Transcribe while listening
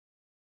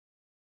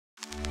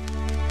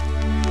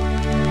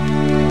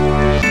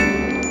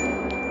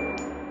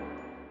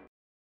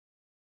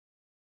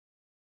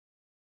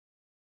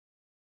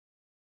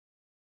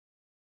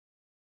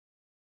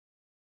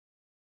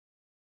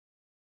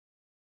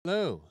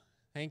Hello.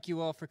 Thank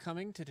you all for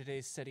coming to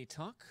today's SETI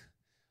Talk.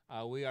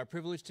 We are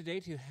privileged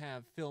today to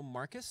have Phil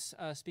Marcus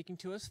speaking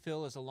to us.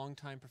 Phil is a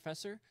longtime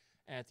professor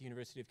at the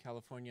University of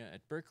California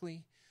at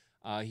Berkeley.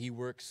 He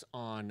works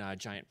on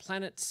giant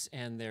planets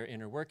and their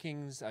inner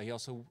workings. He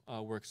also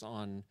works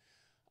on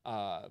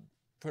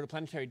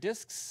protoplanetary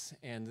disks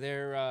and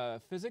their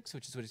physics,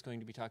 which is what he's going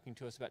to be talking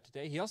to us about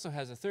today. He also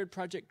has a third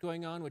project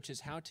going on, which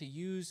is how to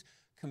use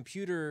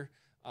computer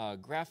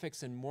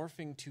graphics and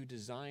morphing to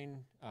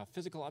design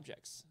physical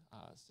objects.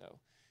 So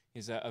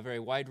he's a very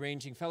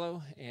wide-ranging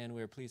fellow, and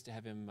we're pleased to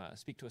have him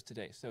speak to us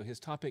today. So his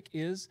topic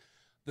is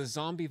the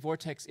zombie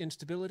vortex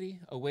instability,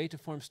 a way to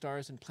form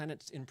stars and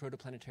planets in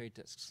protoplanetary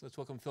disks. Let's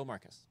welcome Phil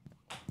Marcus.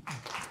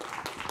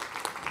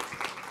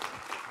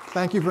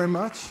 Thank you very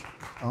much.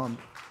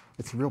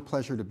 It's a real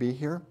pleasure to be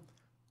here.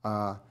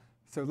 So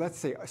let's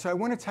see. So I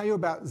want to tell you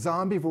about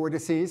zombie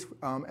vortices,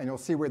 and you'll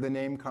see where the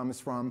name comes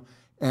from.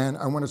 And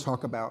I want to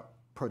talk about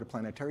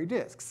protoplanetary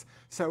disks.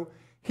 So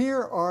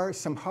here are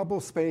some Hubble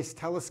Space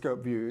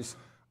Telescope views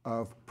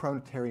of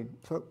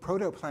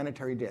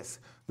protoplanetary disks.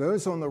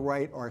 Those on the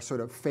right are sort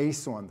of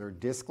face-on. They're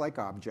disk-like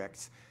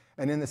objects.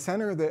 And in the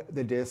center of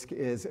the disk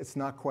it's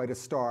not quite a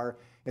star.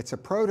 It's a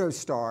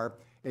protostar.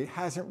 It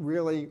hasn't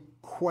really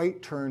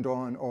quite turned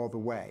on all the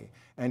way.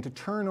 And to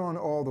turn on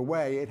all the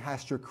way, it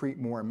has to accrete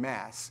more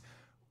mass.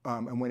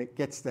 And when it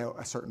gets to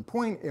a certain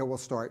point, it will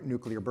start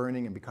nuclear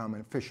burning and become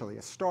officially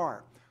a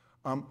star.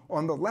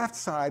 On the left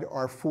side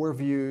are 4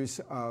 views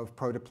of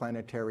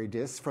protoplanetary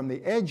disks from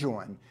the edge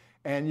on.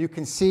 And you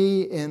can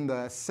see in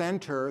the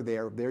center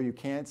there you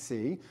can't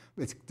see,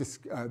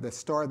 the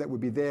star that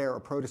would be there,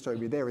 or protostar would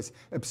be there, is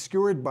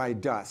obscured by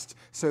dust.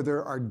 So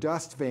there are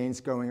dust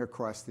veins going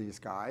across these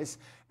guys.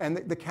 And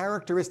the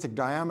characteristic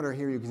diameter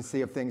here you can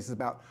see of things is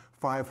about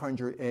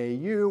 500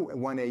 AU,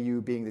 1 AU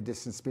being the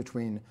distance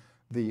between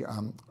the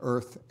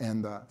Earth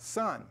and the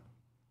Sun.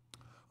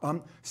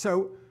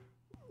 So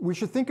we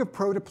should think of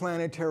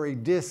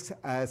protoplanetary disks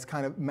as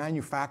kind of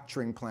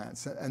manufacturing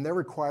plants, and they're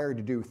required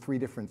to do 3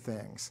 different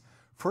things.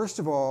 First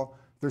of all,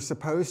 they're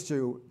supposed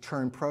to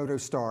turn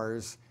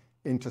protostars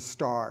into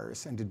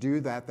stars, and to do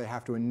that, they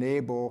have to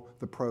enable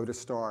the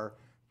protostar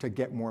to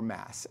get more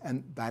mass,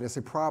 and that is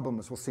a problem,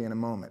 as we'll see in a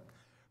moment.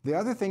 The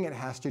other thing it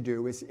has to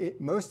do is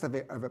most of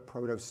a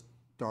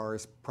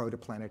protostar's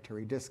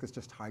protoplanetary disk is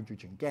just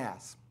hydrogen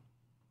gas.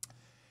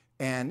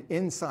 And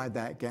inside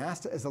that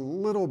gas is a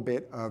little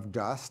bit of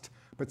dust,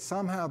 but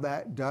somehow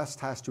that dust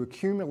has to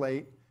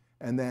accumulate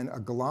and then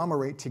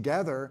agglomerate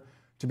together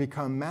to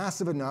become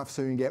massive enough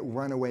so you can get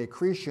runaway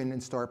accretion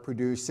and start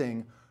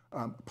producing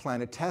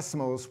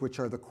planetesimals, which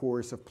are the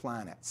cores of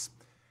planets.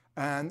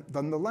 And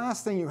then the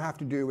last thing you have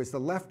to do is the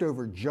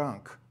leftover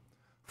junk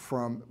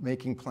from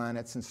making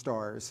planets and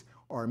stars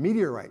are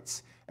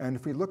meteorites. And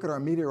if we look at our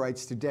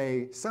meteorites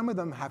today, some of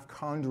them have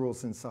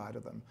chondrules inside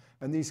of them.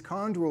 And these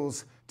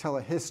chondrules tell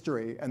a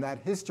history, and that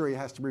history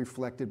has to be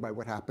reflected by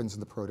what happens in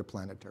the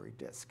protoplanetary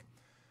disk.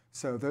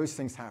 So those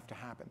things have to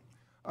happen.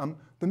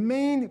 The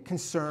main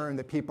concern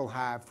that people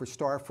have for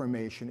star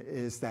formation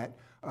is that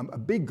a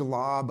big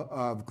glob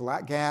of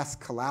gas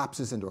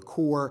collapses into a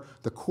core.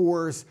 The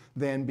cores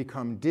then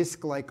become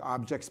disk-like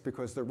objects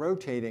because they're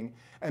rotating,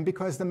 and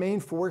because the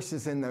main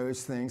forces in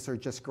those things are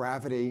just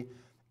gravity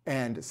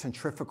and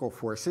centrifugal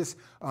forces,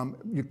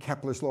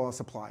 Kepler's laws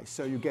apply.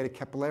 So you get a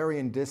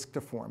Keplerian disk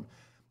to form.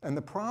 And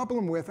the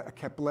problem with a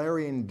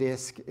Keplerian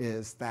disk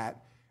is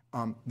that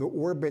the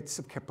orbits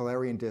of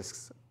Keplerian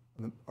disks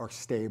are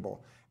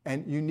stable.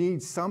 And you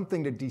need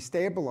something to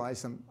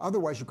destabilize them.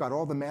 Otherwise, you've got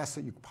all the mass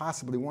that you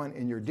possibly want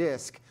in your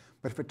disk.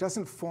 But if it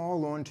doesn't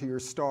fall onto your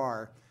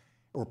star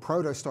or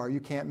protostar,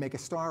 you can't make a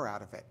star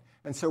out of it.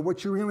 And so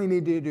what you really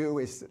need to do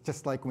is,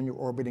 just like when you're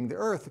orbiting the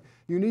Earth,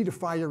 you need to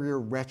fire your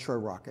retro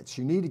rockets.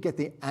 You need to get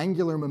the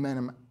angular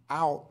momentum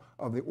out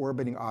of the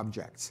orbiting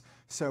objects.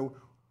 So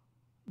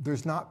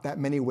there's not that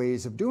many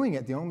ways of doing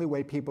it. The only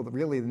way people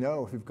really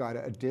know if you've got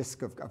a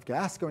disk of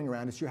gas going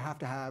around is you have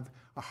to have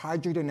a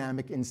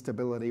hydrodynamic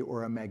instability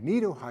or a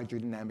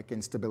magnetohydrodynamic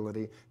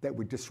instability that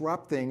would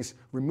disrupt things,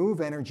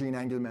 remove energy and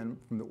angular momentum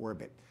from the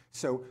orbit.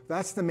 So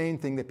that's the main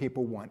thing that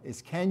people want,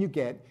 is can you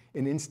get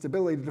an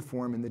instability to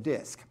form in the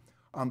disk?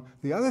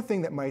 The other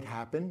thing that might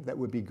happen that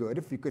would be good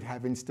if you could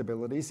have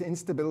instabilities,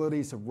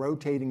 instabilities of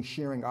rotating,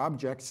 shearing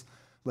objects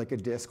like a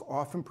disk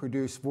often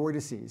produce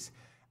vortices.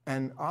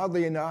 And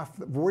oddly enough,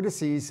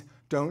 vortices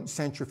don't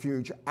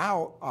centrifuge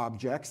out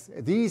objects.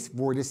 These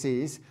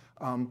vortices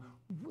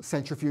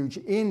centrifuge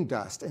in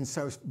dust. And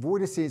so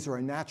vortices are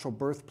a natural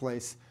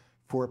birthplace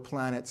for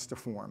planets to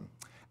form.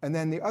 And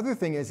then the other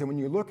thing is that when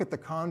you look at the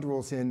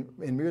chondrules in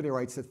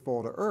meteorites that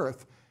fall to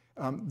Earth,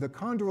 the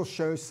chondrules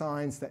show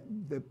signs that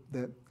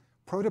the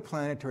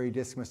protoplanetary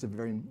disk must have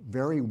been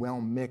very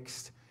well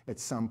mixed at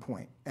some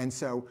point. And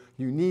so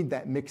you need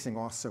that mixing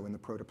also in the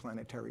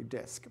protoplanetary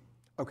disk.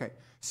 Okay,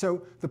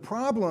 so the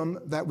problem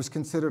that was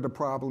considered a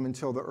problem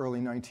until the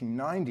early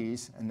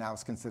 1990s, and now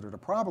is considered a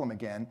problem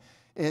again,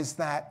 is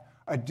that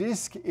a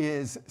disk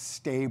is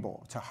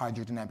stable to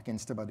hydrodynamic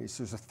instabilities.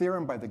 There's a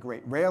theorem by the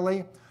great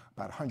Rayleigh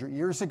about 100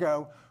 years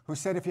ago, who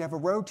said if you have a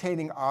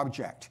rotating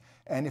object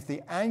and if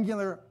the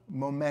angular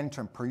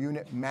momentum per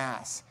unit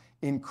mass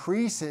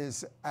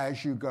increases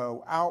as you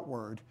go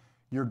outward,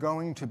 you're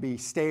going to be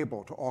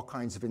stable to all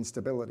kinds of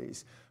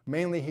instabilities.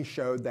 Mainly, he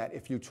showed that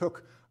if you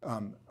took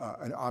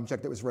an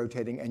object that was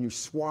rotating and you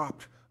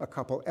swapped a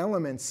couple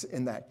elements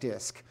in that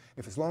disk,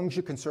 if as long as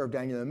you conserved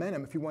angular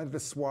momentum, if you wanted to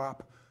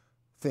swap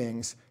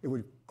things, it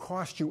would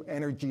cost you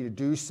energy to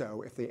do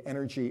so if the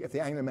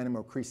angular momentum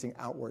were increasing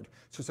outward.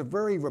 So it's a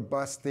very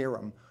robust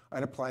theorem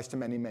and applies to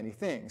many, many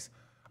things.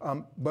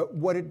 But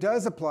what it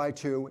does apply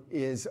to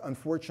is,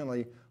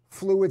 unfortunately,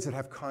 fluids that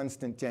have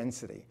constant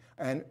density.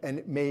 And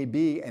it may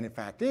be, and in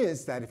fact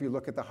is, that if you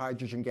look at the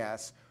hydrogen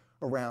gas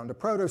around a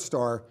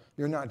protostar,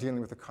 you're not dealing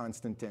with a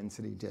constant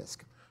density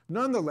disk.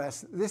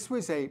 Nonetheless, this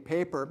was a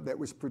paper that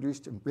was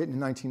produced and written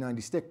in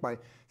 1996 by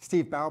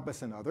Steve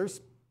Balbus and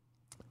others.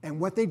 And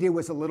what they did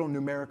was a little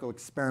numerical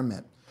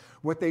experiment.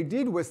 What they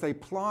did was they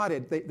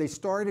plotted, they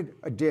started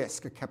a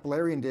disk, a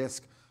Keplerian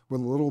disk,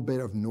 with a little bit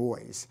of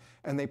noise.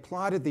 And they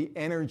plotted the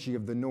energy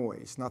of the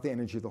noise, not the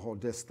energy of the whole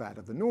disk, that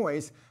of the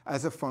noise,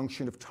 as a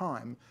function of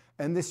time.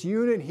 And this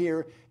unit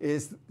here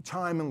is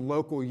time in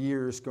local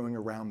years going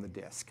around the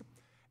disk.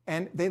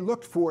 And they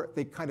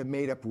kind of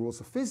made up rules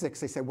of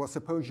physics. They said, well,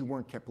 suppose you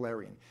weren't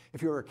Keplerian.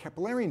 If you were a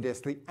Keplerian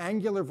disk, the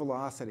angular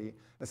velocity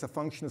as a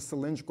function of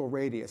cylindrical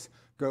radius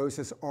goes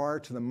as r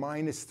to the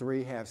minus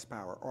 3/2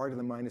 power, r to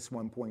the minus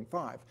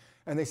 1.5.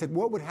 And they said,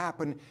 what would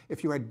happen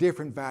if you had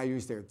different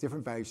values there,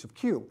 different values of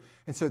q?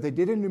 And so they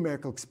did a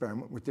numerical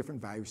experiment with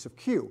different values of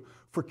q.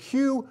 For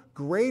q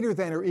greater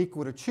than or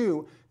equal to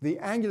 2, the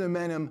angular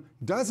momentum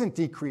doesn't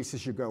decrease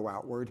as you go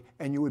outward,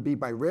 and you would be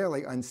by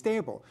Rayleigh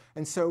unstable.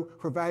 And so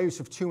for values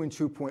of 2 and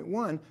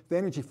 2.1, the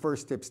energy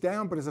first dips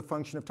down, but as a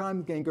function of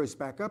time, again goes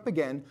back up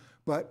again.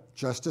 But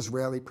just as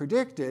Rayleigh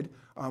predicted,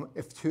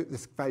 if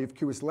this value of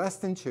q is less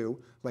than 2,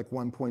 like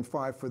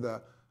 1.5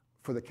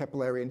 for the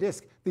Keplerian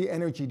disk, the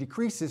energy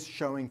decreases,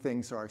 showing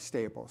things are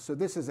stable. So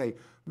this is a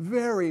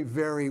very,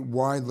 very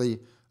widely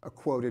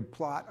quoted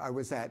plot. I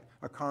was at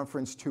a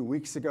conference 2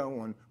 weeks ago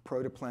on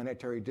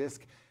protoplanetary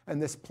disk,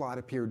 and this plot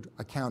appeared,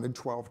 I counted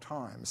 12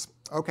 times.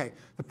 Okay,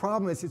 the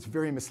problem is it's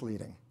very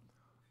misleading.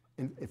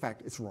 In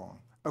fact, it's wrong.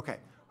 Okay,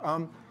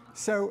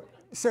 so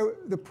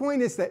the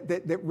point is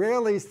that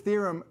Rayleigh's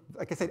theorem,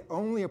 like I said,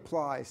 only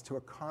applies to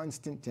a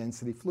constant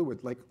density fluid,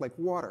 like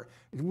water.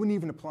 It wouldn't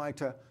even apply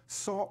to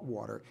salt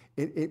water.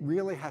 It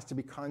really has to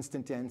be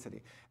constant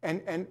density.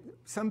 And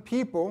some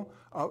people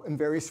in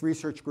various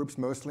research groups,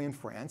 mostly in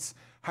France,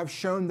 have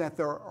shown that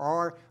there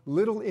are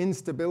little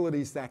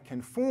instabilities that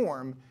can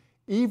form.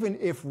 Even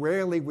if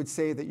Rayleigh would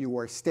say that you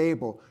are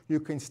stable, you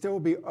can still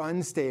be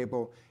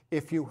unstable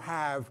if you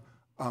have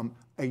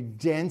a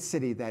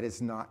density that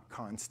is not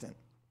constant.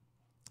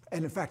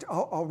 And in fact,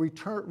 I'll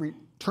return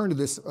to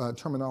this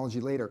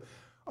terminology later.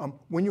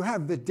 When you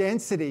have the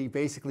density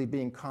basically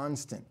being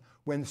constant,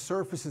 when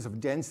surfaces of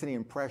density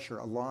and pressure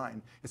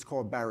align, it's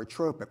called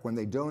barotropic. When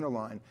they don't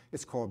align,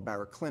 it's called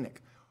baroclinic.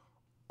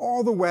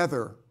 All the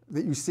weather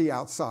that you see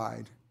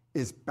outside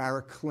is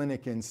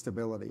baroclinic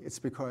instability. It's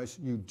because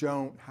you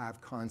don't have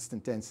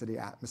constant density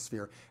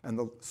atmosphere, and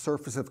the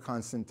surface of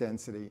constant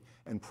density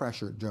and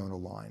pressure don't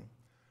align.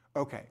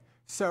 Okay.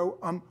 So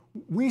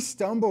we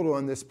stumbled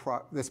on this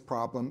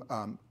problem,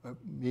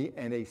 me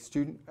and a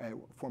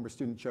former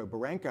student, Joe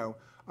Barenko,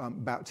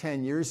 about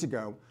 10 years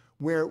ago,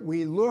 where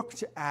we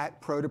looked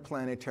at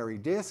protoplanetary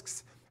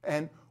disks,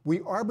 and we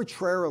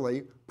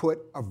arbitrarily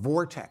put a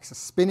vortex, a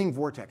spinning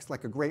vortex,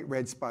 like a great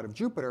red spot of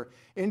Jupiter,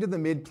 into the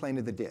midplane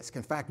of the disk.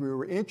 In fact, we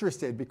were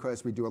interested,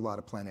 because we do a lot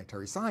of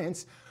planetary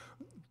science,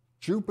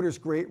 Jupiter's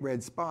great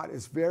red spot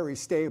is very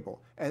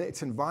stable, and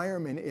its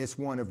environment is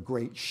one of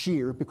great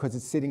shear because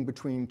it's sitting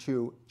between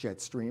two jet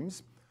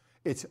streams.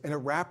 It's in a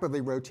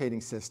rapidly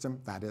rotating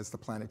system. That is, the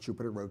planet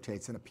Jupiter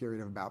rotates in a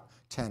period of about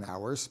 10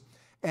 hours.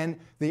 And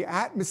the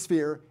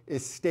atmosphere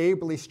is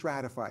stably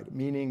stratified,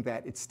 meaning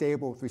that it's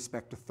stable with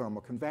respect to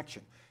thermal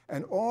convection.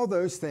 And all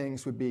those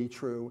things would be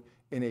true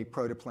in a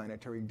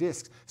protoplanetary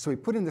disk. So we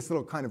put in this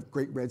little kind of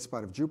great red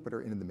spot of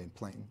Jupiter into the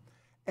midplane.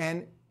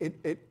 And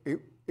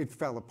it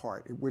fell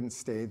apart. It wouldn't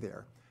stay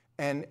there.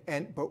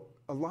 But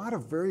a lot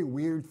of very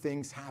weird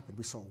things happened.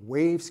 We saw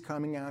waves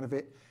coming out of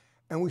it,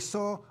 and we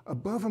saw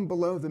above and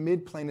below the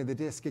midplane of the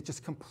disk, it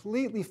just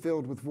completely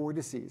filled with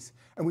vortices,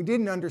 and we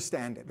didn't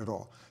understand it at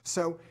all.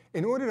 So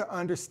in order to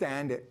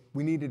understand it,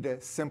 we needed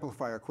to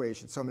simplify our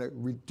equations. So I'm going to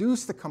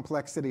reduce the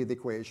complexity of the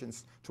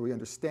equations so we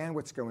understand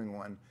what's going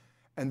on,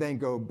 and then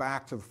go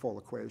back to the full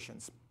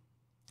equations.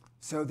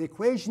 So the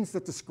equations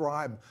that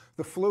describe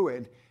the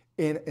fluid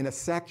in a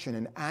section,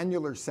 an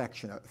annular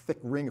section, a thick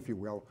ring, if you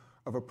will,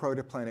 of a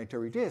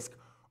protoplanetary disk,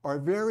 are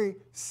very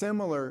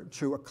similar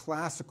to a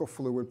classical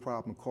fluid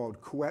problem called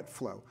Couette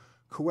flow.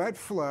 Couette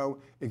flow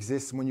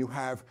exists when you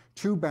have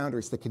two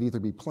boundaries that could either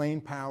be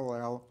plane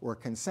parallel or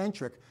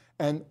concentric,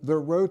 and they're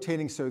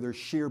rotating so there's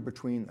shear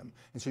between them.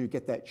 And so you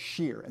get that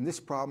shear. And this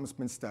problem's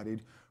been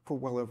studied for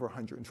well over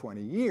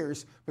 120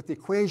 years, but the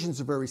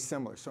equations are very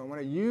similar. So I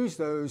want to use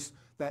those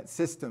that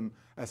system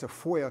as a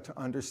foil to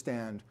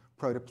understand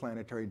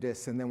protoplanetary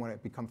disks, and then when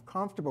it becomes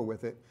comfortable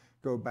with it,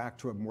 go back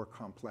to a more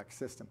complex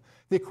system.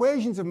 The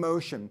equations of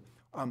motion,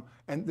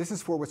 and this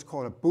is for what's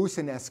called a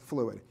Boussinesque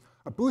fluid.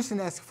 A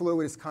Boussinesque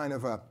fluid is kind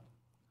of a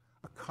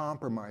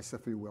compromise,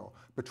 if you will,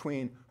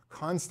 between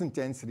constant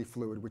density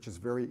fluid, which is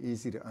very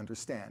easy to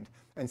understand,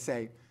 and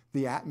say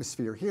the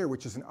atmosphere here,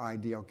 which is an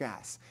ideal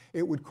gas.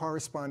 It would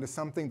correspond to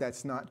something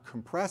that's not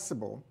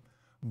compressible,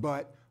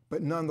 but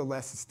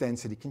nonetheless its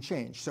density can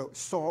change. So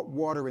salt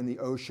water in the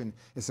ocean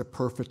is a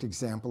perfect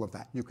example of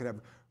that. You could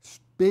have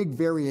big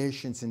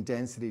variations in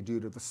density due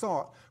to the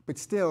salt, but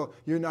still,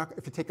 you're not,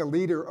 if you take a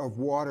liter of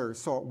water,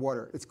 salt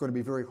water, it's going to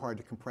be very hard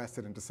to compress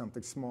it into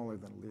something smaller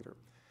than a liter.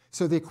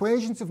 So the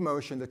equations of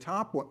motion, the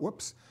top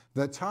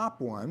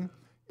one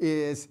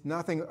is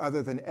nothing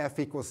other than F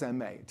equals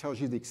ma. It tells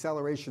you the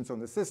accelerations on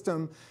the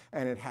system,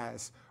 and it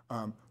has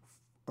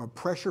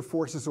pressure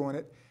forces on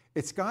it.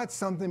 It's got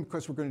something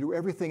because we're going to do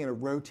everything in a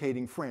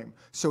rotating frame.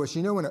 So as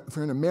you know, if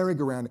you're in a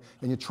merry-go-round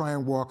and you try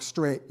and walk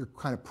straight, you're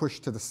kind of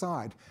pushed to the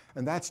side.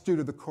 And that's due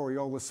to the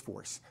Coriolis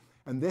force.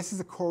 And this is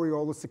a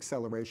Coriolis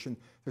acceleration.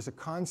 There's a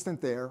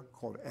constant there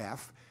called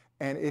F,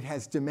 and it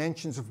has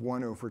dimensions of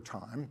 1 over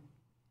time.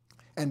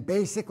 And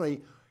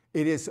basically,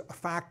 it is a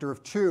factor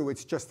of 2.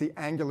 It's just the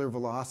angular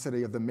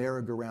velocity of the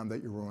merry-go-round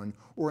that you're on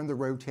or in the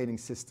rotating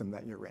system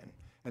that you're in.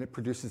 And it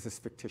produces this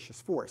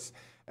fictitious force.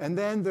 And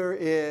then there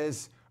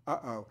is,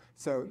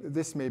 so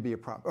this may be a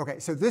problem. Okay,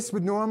 so this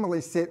would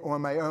normally sit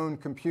on my own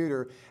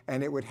computer,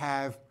 and it would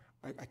have,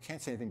 I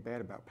can't say anything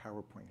bad about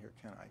PowerPoint here,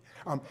 can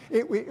I?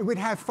 It would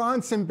have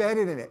fonts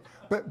embedded in it.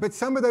 But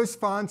some of those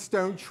fonts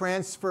don't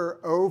transfer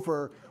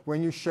over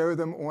when you show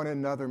them on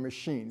another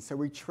machine. So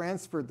we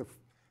transferred the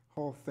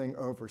whole thing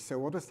over. So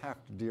we'll just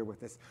have to deal with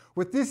this.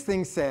 What this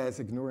thing says,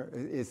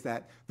 is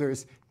that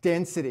there's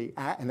density,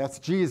 and that's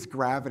G is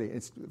gravity.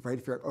 It's right.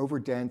 If you're over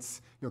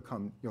dense, you'll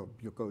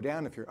go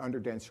down. If you're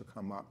under dense, you'll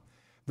come up.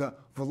 The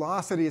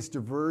velocity is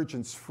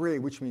divergence free,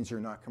 which means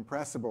you're not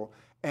compressible,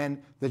 and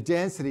the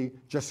density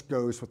just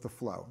goes with the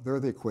flow. There are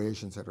the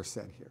equations that are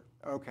set here.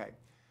 Okay,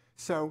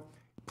 so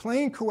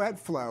plane Couette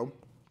flow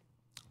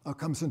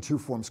comes in two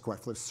forms, Couette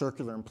flow,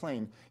 circular and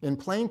plane. In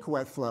plane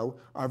Couette flow,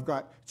 I've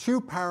got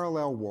two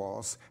parallel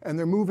walls, and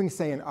they're moving,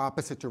 say, in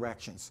opposite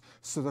directions.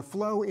 So the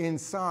flow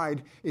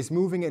inside is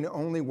moving in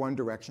only one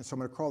direction. So I'm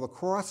going to call the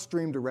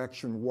cross-stream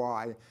direction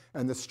y,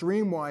 and the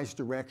streamwise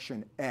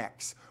direction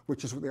x,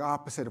 which is the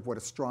opposite of what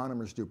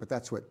astronomers do, but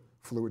that's what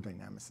fluid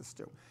dynamicists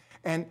do.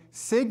 And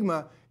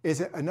sigma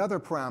is another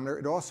parameter.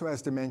 It also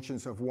has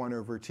dimensions of 1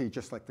 over t,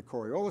 just like the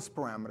Coriolis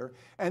parameter.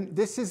 And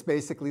this is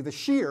basically the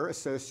shear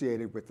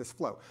associated with this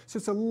flow. So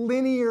it's a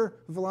linear,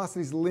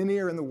 velocity is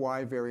linear in the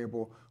y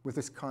variable with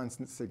this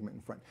constant sigma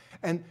in front.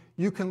 And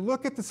you can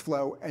look at this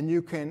flow, and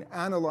you can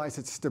analyze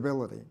its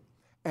stability.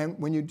 And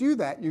when you do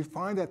that, you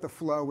find that the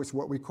flow is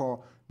what we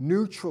call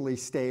neutrally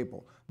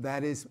stable.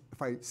 That is,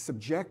 if I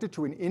subject it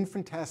to an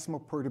infinitesimal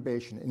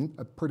perturbation,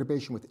 a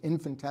perturbation with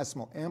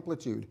infinitesimal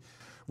amplitude,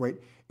 right?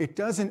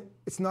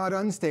 It's not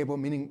unstable,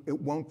 meaning it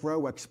won't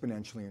grow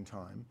exponentially in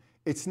time.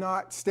 It's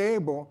not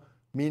stable,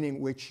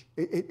 meaning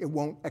it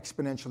won't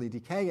exponentially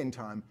decay in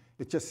time.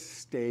 It just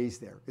stays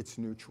there. It's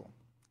neutral.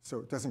 So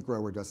it doesn't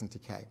grow or doesn't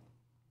decay.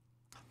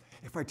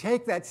 If I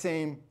take that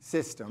same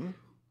system,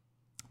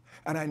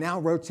 and I now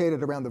rotate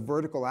it around the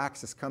vertical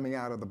axis coming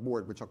out of the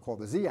board, which I'll call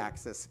the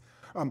z-axis,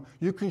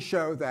 you can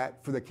show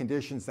that for the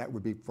conditions that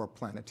would be for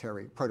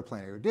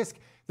protoplanetary disk,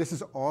 this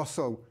is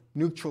also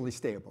neutrally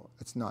stable.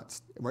 It's not,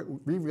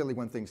 we really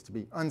want things to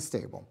be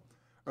unstable.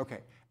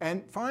 Okay,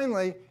 and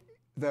finally,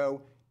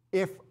 though,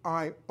 if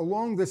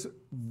along this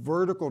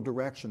vertical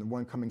direction, the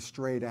one coming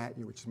straight at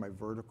you, which is my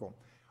vertical,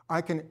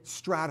 I can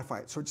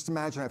stratify it. So just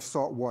imagine I have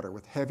salt water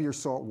with heavier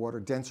salt water,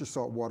 denser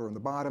salt water on the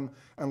bottom,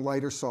 and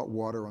lighter salt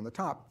water on the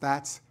top.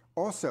 That's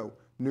also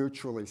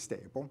neutrally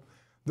stable.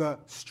 The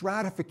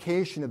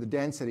stratification of the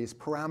density is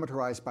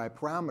parameterized by a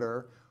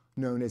parameter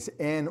known as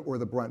n, or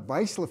the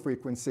Brunt-Weissler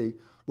frequency.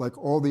 Like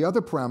all the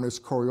other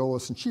parameters,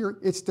 Coriolis and shear,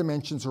 its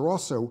dimensions are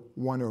also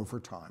 1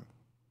 over time.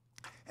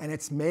 And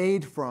it's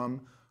made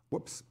from,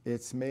 the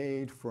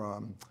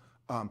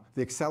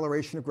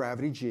acceleration of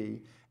gravity, g,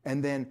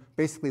 and then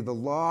basically the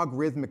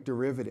logarithmic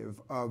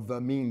derivative of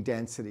the mean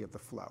density of the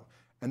flow.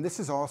 And this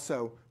is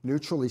also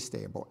neutrally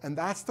stable. And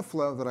that's the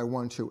flow that I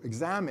want to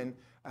examine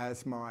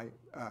as my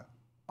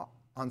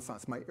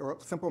my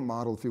simple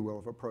model, if you will,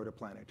 of a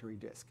protoplanetary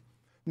disk.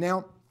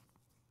 Now,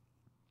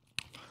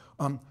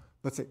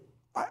 let's see.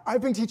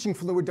 I've been teaching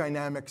fluid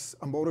dynamics,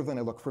 I'm older than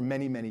I look, for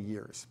many, many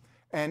years.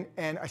 And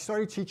I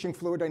started teaching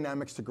fluid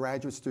dynamics to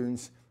graduate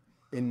students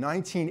in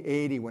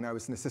 1980 when I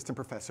was an assistant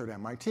professor at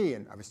MIT,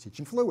 and I was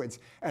teaching fluids.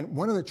 And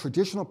one of the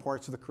traditional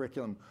parts of the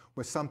curriculum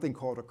was something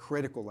called a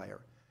critical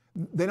layer.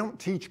 They don't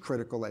teach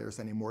critical layers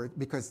anymore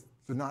because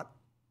they're not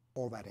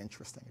all that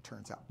interesting, it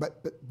turns out.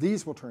 But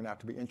these will turn out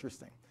to be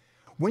interesting.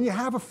 When you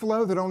have a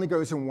flow that only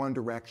goes in one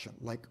direction,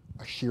 like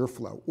a shear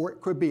flow, or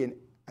it could be an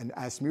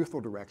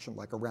azimuthal direction,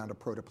 like around a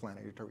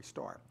protoplanetary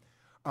star,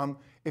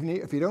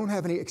 if you don't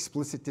have any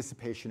explicit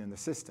dissipation in the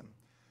system,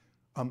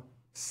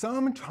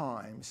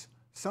 Sometimes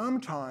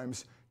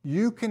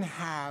you can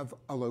have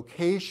a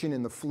location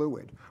in the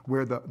fluid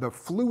where the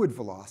fluid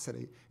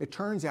velocity, it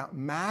turns out,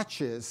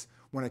 matches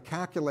when I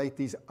calculate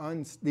these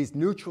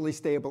neutrally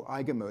stable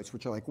eigenmodes,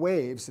 which are like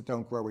waves that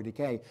don't grow or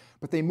decay,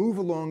 but they move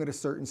along at a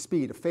certain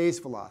speed, a phase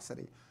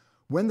velocity.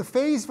 When the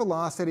phase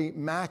velocity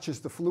matches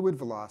the fluid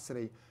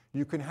velocity,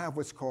 you can have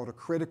what's called a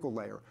critical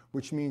layer,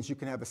 which means you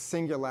can have a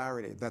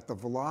singularity, that the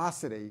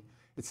velocity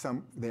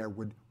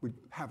would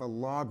have a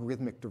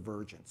logarithmic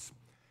divergence.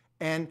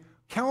 And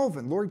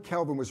Lord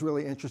Kelvin was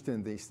really interested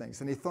in these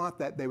things, and he thought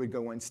that they would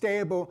go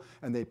unstable,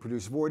 and they'd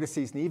produce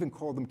vortices, and he even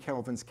called them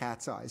Kelvin's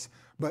cat's eyes.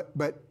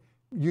 But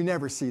you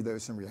never see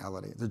those in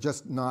reality. They're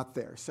just not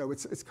there. So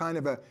it's kind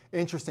of an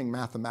interesting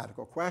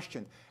mathematical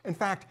question. In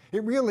fact,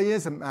 it really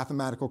is a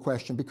mathematical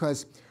question,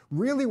 because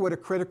really what a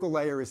critical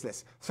layer is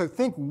this. So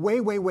think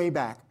way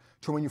back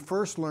to when you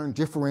first learned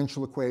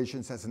differential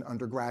equations as an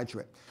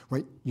undergraduate.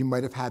 Right? You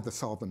might have had to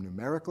solve them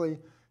numerically.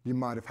 You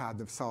might have had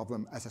to solve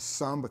them as a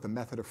sum with the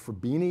method of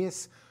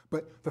Frobenius.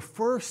 But the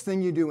first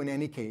thing you do in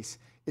any case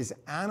is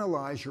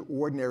analyze your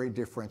ordinary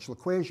differential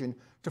equation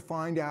to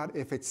find out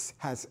if it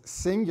has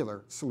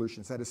singular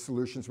solutions, that is,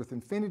 solutions with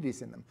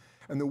infinities in them.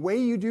 And the way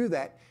you do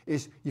that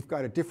is you've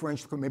got a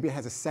differential, maybe it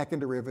has a second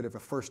derivative, a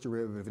first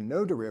derivative, and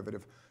no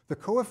derivative. The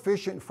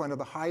coefficient in front of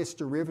the highest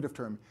derivative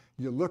term,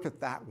 you look at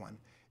that one.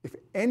 If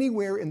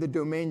anywhere in the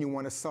domain you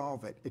want to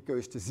solve it, it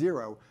goes to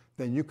 0,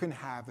 then you can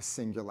have a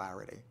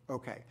singularity.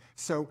 Okay,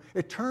 so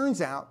it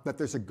turns out that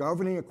there's a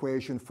governing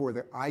equation for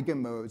the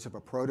eigenmodes of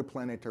a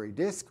protoplanetary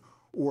disk,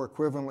 or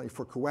equivalently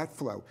for Couette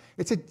flow.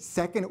 It's a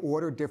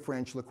second-order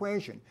differential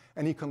equation,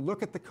 and you can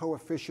look at the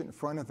coefficient in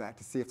front of that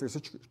to see if there's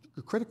a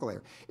critical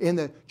layer. In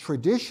the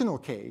traditional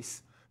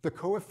case, the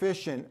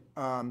coefficient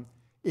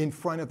in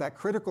front of that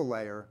critical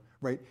layer,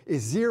 right,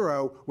 is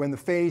 0 when the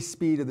phase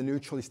speed of the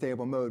neutrally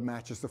stable mode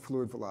matches the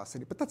fluid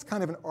velocity. But that's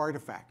kind of an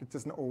artifact. It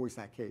isn't always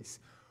that case.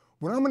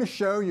 What I'm going to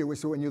show you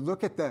is that when you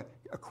look at the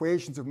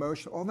equations of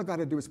motion, all they've got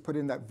to do is put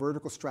in that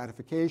vertical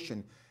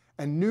stratification,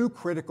 and new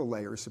critical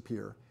layers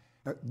appear.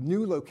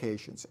 New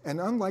locations.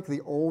 And unlike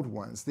the old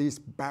ones, these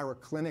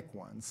baroclinic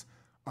ones,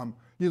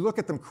 you look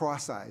at them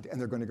cross-eyed and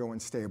they're going to go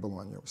unstable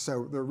on you.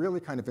 So they're really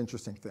kind of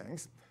interesting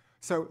things.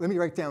 So let me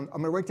I'm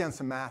going to write down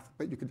some math,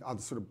 but we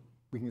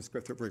can just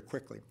go through it very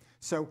quickly.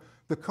 So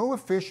the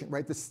coefficient,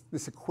 right,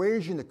 this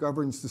equation that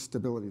governs the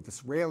stability,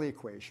 this Rayleigh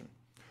equation,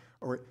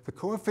 or the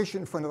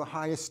coefficient in front of the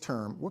highest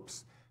term,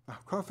 the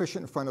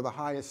coefficient in front of the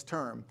highest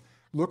term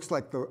looks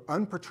like the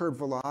unperturbed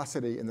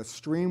velocity in the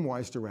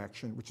streamwise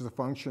direction, which is a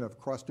function of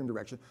cross-stream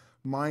direction,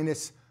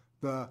 minus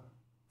the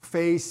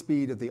phase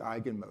speed of the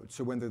eigenmode.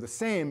 So when they're the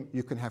same,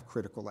 you can have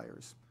critical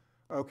layers.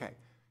 Okay,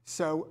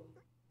 so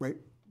right,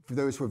 for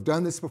those who have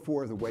done this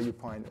before, the way you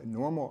find a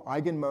normal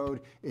eigenmode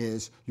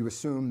is you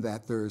assume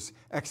that there's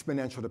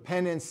exponential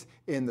dependence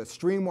in the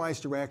streamwise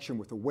direction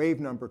with a wave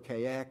number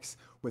kx,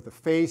 with a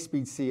phase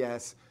speed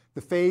cs.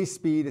 The phase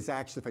speed is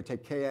actually, if I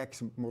take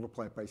kx and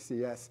multiply it by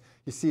cs,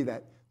 you see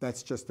that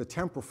that's just the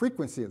temporal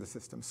frequency of the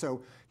system.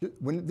 So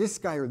when this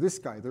guy or this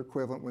guy, they're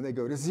equivalent, when they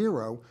go to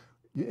 0,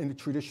 in the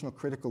traditional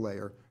critical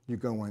layer, you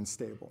go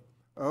unstable.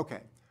 Okay,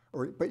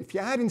 but if you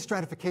add in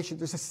stratification,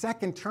 there's a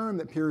second term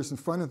that appears in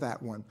front of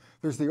that one.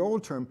 There's the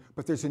old term,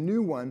 but there's a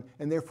new one,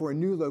 and therefore a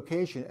new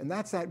location. And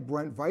that's that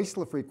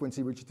Brunt-Weissler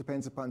frequency, which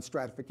depends upon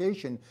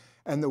stratification,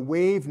 and the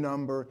wave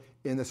number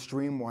in the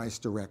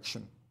streamwise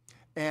direction.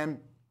 And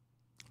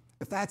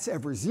if that's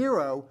ever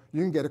 0,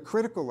 you can get a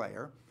critical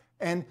layer.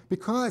 And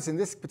because in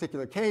this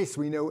particular case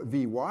we know what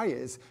Vy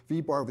is,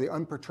 V bar of the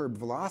unperturbed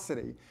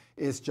velocity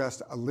is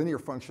just a linear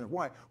function of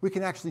y, we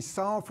can actually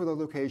solve for the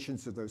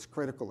locations of those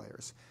critical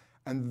layers.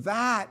 And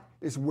that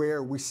is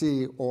where we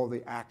see all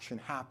the action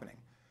happening.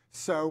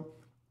 So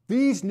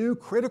these new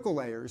critical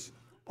layers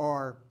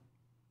are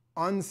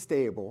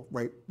unstable,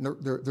 right?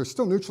 They're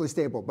still neutrally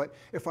stable, but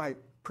if I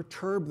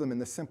perturb them in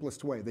the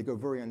simplest way, they go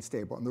very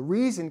unstable. And the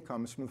reason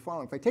comes from the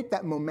following. If I take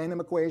that momentum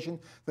equation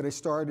that I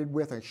started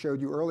with, I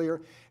showed you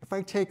earlier, if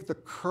I take the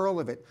curl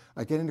of it,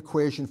 I get an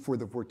equation for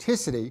the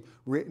vorticity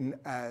written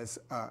as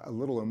a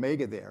little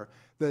omega there.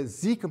 The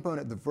z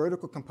component, the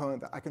vertical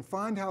component, I can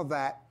find how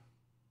that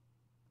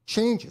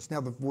changes.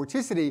 Now, the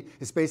vorticity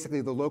is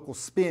basically the local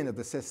spin of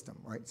the system,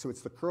 right? So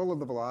it's the curl of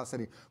the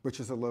velocity, which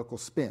is a local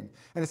spin.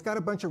 And it's got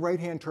a bunch of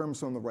right-hand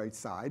terms on the right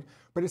side,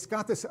 but it's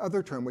got this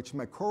other term, which is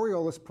my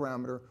Coriolis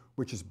parameter,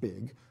 which is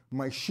big,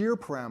 my shear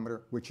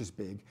parameter, which is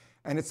big,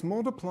 and it's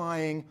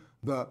multiplying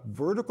the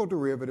vertical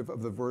derivative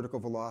of the vertical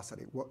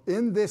velocity. Well,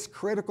 in this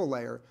critical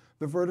layer,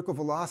 the vertical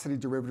velocity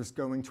derivative is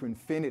going to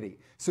infinity.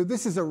 So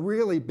this is a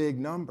really big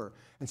number.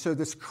 And so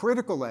this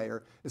critical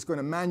layer is going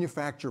to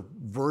manufacture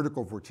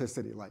vertical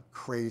vorticity like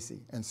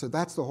crazy. And so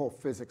that's the whole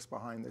physics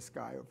behind this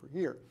guy over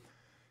here.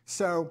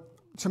 So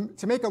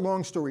to make a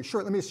long story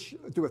short, let me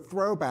do a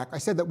throwback. I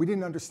said that we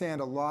didn't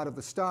understand a lot of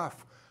the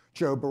stuff.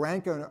 Joe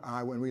Barranco and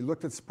I, when we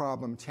looked at this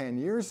problem 10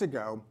 years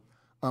ago,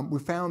 we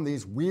found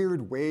these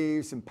weird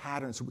waves and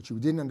patterns which we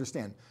didn't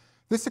understand.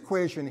 This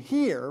equation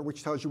here,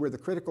 which tells you where the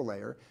critical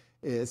layer,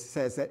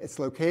 says that its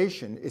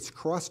location, its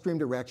cross-stream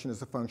direction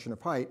as a function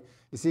of height,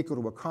 is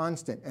equal to a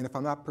constant. And if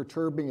I'm not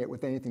perturbing it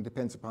with anything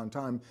depends upon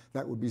time,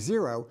 that would be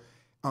 0.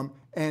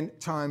 And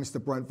times the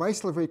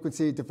Brunt-Weissler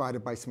frequency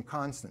divided by some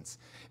constants.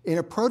 In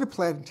a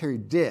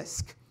protoplanetary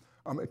disk,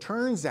 it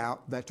turns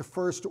out that to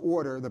first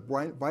order, the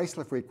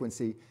Brunt-Weissler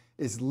frequency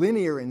is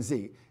linear in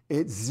z.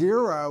 It's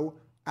 0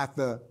 at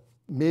the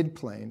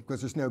mid-plane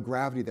because there's no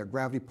gravity there.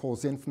 Gravity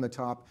pulls in from the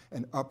top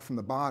and up from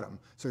the bottom.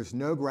 So there's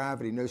no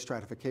gravity, no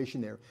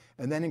stratification there,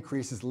 and then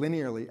increases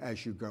linearly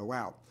as you go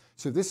out.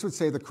 So this would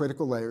say the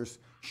critical layers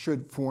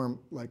should form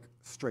like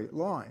straight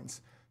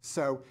lines.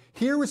 So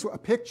here is a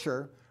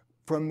picture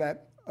from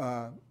that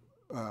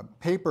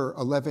paper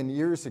 11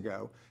 years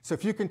ago. So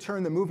if you can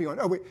turn the movie on,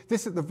 oh wait,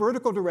 this is the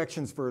vertical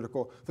direction is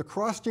vertical, the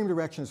cross-stream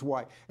direction is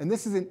y, and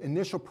this is an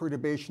initial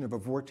perturbation of a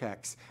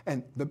vortex,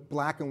 and the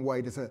black and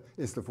white is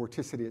the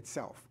vorticity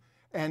itself.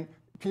 And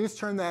can you just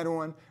turn that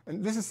on?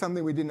 And this is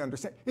something we didn't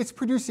understand. It's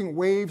producing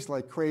waves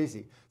like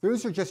crazy.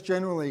 Those are just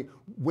generally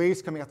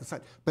waves coming out the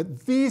side.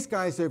 But these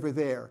guys over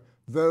there,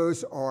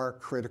 those are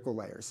critical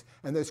layers.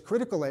 And those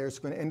critical layers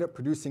are going to end up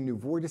producing new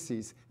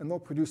vortices, and they'll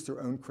produce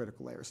their own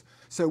critical layers.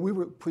 So we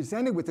were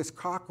presented with this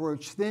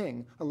cockroach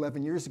thing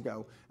 11 years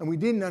ago, and we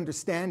didn't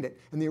understand it.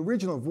 And the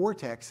original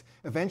vortex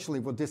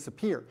eventually will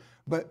disappear.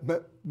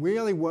 But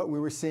really what we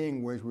were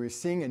seeing was we were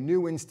seeing a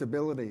new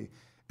instability,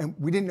 and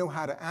we didn't know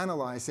how to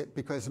analyze it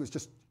because it was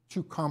just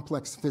too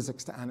complex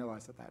physics to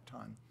analyze at that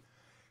time.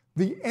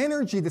 The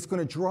energy that's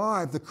going to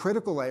drive the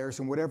critical layers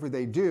and whatever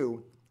they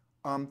do,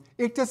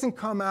 it doesn't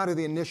come out of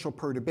the initial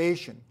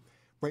perturbation.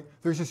 Right?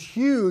 There's this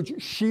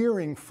huge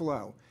shearing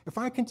flow. If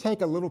I can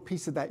take a little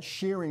piece of that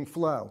shearing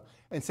flow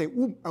and say,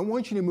 ooh, I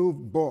want you to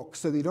move bulk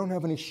so that you don't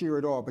have any shear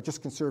at all, but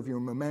just conserve your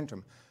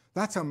momentum,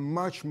 that's a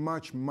much,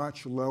 much,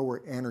 much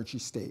lower energy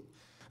state.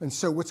 And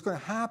so what's going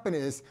to happen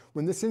is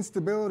when this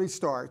instability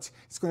starts,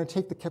 it's going to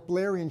take the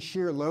Keplerian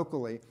shear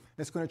locally, and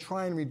it's going to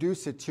try and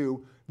reduce it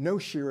to no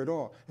shear at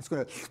all. It's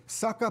going to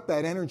suck up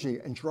that energy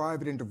and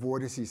drive it into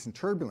vortices and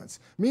turbulence.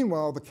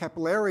 Meanwhile, the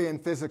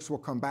Keplerian physics will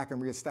come back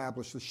and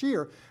reestablish the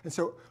shear,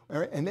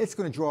 and it's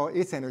going to draw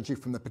its energy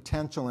from the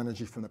potential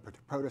energy from the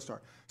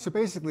protostar. So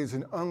basically, there's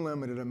an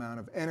unlimited amount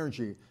of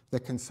energy that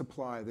can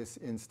supply this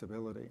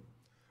instability.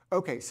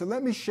 Okay, so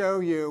let me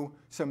show you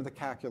some of the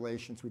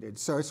calculations we did.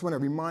 So I just want to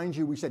remind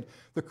you, we said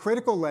the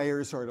critical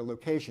layers are at a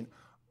location.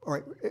 All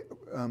right,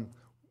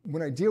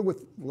 when I deal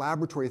with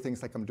laboratory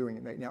things like I'm doing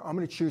it right now, I'm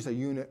going to choose a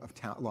unit of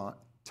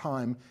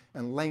time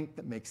and length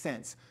that makes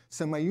sense.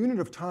 So my unit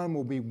of time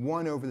will be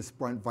 1 over this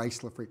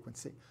Brunt-Weissler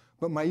frequency.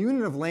 But my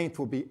unit of length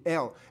will be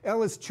L.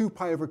 L is 2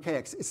 pi over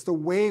kx. It's the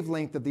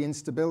wavelength of the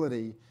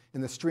instability in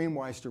the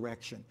streamwise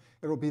direction.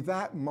 It'll be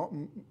that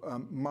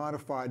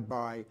modified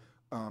by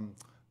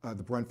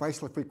the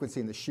Brunt-Weissler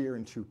frequency and the shear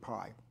in 2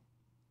 pi.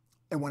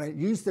 And when I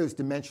use those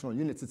dimensional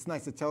units, it's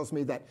nice. It tells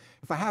me that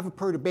if I have a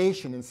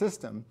perturbation in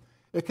system,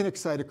 it can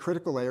excite a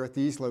critical layer at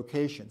these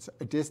locations.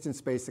 A distance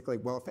basically,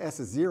 well, if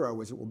S is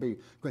 0, as it will be,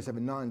 because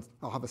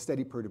I'll have a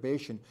steady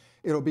perturbation,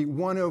 it'll be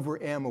 1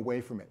 over m away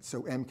from it.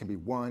 So m can be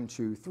 1,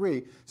 2,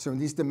 3. So in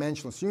these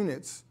dimensionless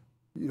units,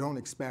 you don't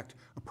expect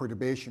a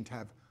perturbation to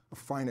have a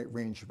finite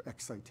range of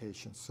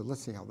excitations. So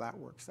let's see how that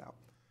works out.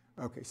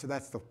 Okay, so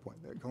that's the point.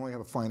 You can only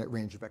have a finite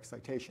range of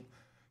excitation.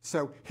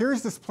 So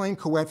here's this plane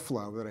Couette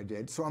flow that I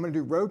did. So I'm going to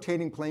do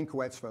rotating plane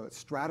Couette flow. It's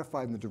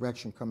stratified in the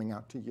direction coming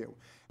out to you.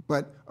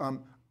 But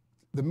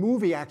the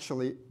movie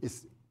actually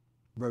is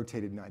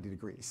rotated 90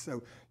 degrees.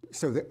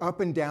 So the up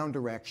and down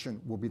direction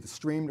will be the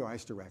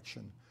streamwise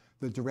direction.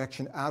 The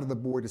direction out of the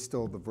board is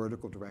still the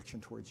vertical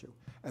direction towards you.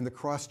 And the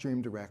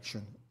cross-stream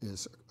direction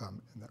is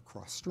in that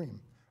cross-stream.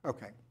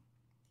 Okay.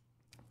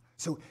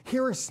 So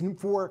here are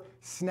 4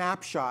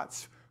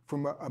 snapshots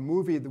from a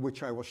movie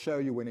which I will show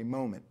you in a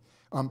moment.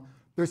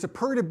 There's a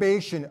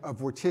perturbation of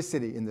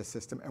vorticity in this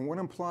system, and what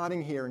I'm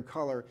plotting here in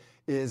color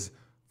is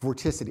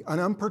vorticity.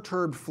 An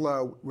unperturbed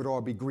flow would all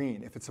be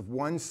green. If it's of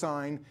one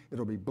sign,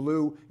 it'll be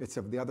blue. It's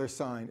of the other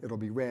sign, it'll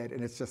be red,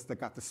 and it's just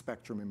got the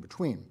spectrum in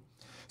between.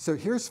 So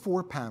here's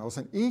 4 panels,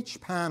 and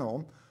each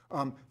panel,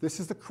 this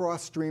is the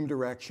cross-stream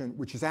direction,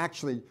 which is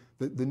actually,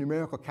 the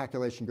numerical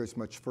calculation goes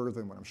much further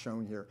than what I'm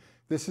showing here.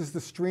 This is the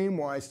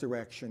streamwise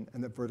direction,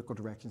 and the vertical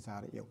direction's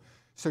out at you.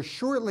 So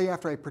shortly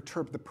after I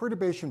perturb, the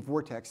perturbation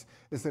vortex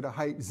is at a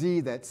height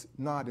z that's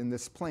not in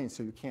this plane,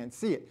 so you can't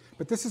see it.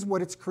 But this is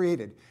what it's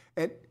created.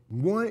 At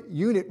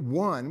unit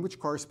 1, which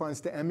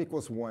corresponds to m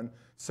equals 1,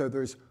 so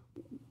there's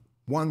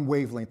 1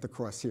 wavelength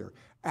across here.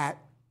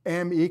 At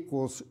m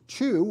equals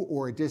 2,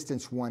 or a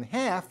distance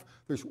 1/2,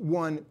 there's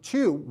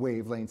 2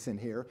 wavelengths in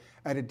here.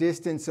 At a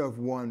distance of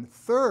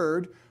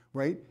 1/3,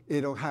 right,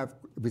 it'll have,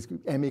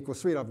 m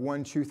equals 3, it'll have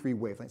 1, 2, 3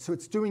 wavelengths. So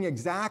it's doing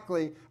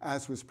exactly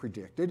as was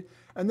predicted.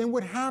 And then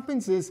what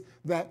happens is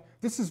that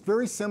this is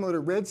very similar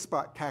to red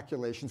spot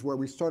calculations, where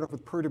we start off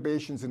with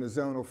perturbations in a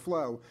zonal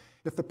flow.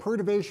 If the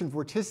perturbation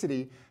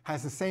vorticity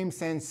has the same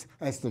sense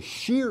as the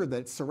shear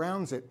that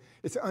surrounds it,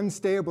 it's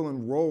unstable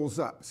and rolls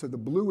up. So the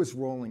blue is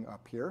rolling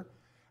up here.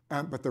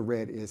 but the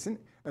red isn't.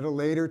 At a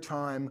later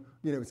time,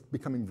 it's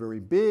becoming very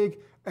big.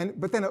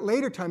 But then at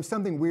later time,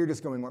 something weird is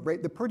going on,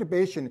 right? The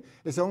perturbation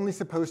is only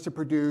supposed to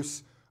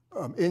produce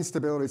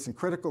instabilities and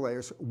critical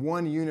layers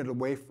 1 unit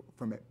away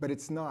from it, but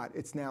it's not.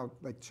 It's now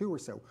like 2 or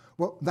so.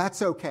 Well,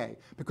 that's okay,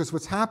 because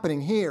what's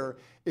happening here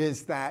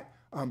is that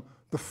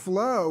the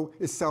flow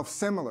is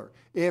self-similar.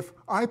 If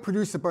I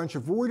produce a bunch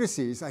of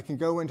vortices, I can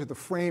go into the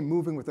frame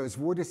moving with those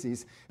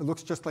vortices. It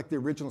looks just like the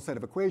original set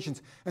of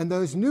equations. And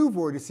those new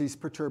vortices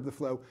perturb the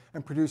flow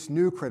and produce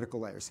new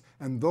critical layers.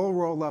 And they'll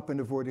roll up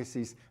into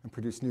vortices and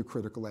produce new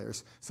critical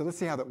layers. So let's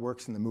see how that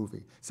works in the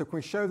movie. So can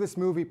we show this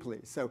movie,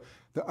 please? So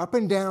the up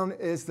and down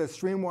is the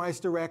streamwise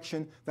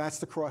direction. That's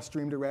the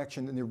cross-stream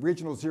direction. And the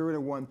original 0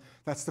 to 1,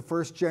 that's the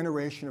first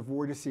generation of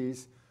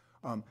vortices.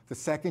 The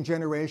second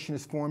generation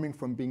is forming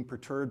from being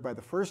perturbed by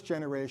the first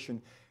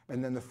generation,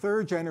 and then the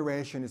third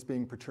generation is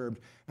being perturbed,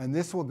 and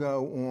this will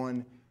go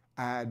on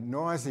ad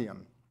nauseum.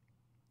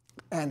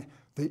 And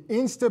the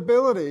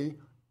instability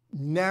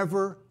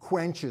never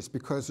quenches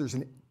because there's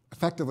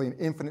effectively an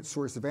infinite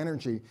source of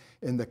energy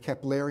in the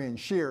Keplerian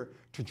shear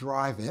to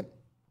drive it.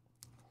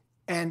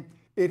 And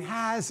it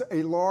has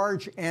a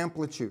large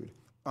amplitude.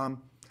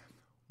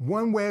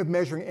 One way of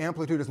measuring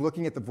amplitude is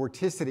looking at the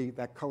vorticity,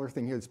 that color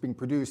thing here that's being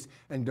produced,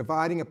 and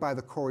dividing it by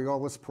the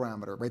Coriolis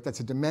parameter, right?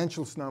 That's a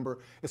dimensionless number.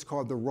 It's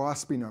called the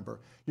Rossby number.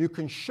 You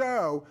can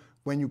show,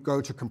 when you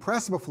go to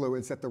compressible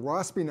fluids, that the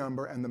Rossby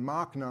number and the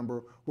Mach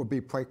number will be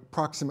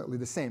approximately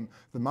the same.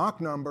 The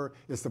Mach number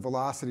is the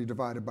velocity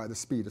divided by the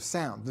speed of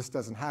sound. This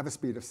doesn't have a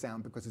speed of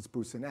sound because it's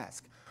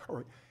Boussinesque.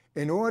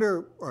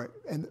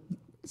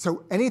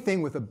 So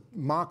anything with a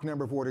Mach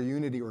number of order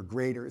unity or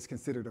greater is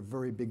considered a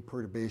very big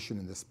perturbation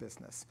in this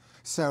business.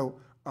 So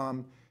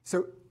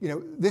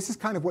this is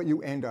kind of what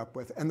you end up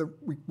with. And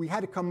we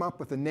had to come up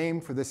with a name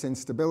for this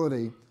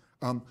instability.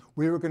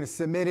 We were going to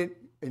submit it,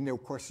 and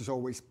of course there's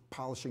always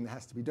polishing that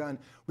has to be done.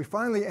 We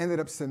finally ended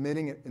up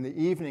submitting it in the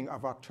evening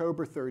of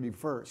October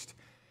 31st.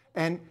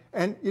 And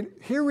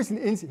here was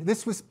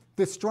the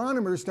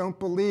astronomers don't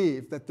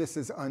believe that this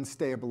is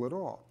unstable at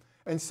all.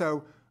 And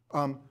so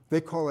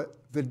they call it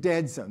the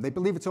dead zone. They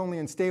believe it's only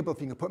unstable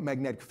if you can put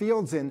magnetic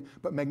fields in,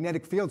 but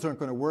magnetic fields aren't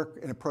going to work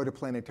in a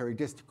protoplanetary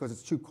disk because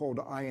it's too cold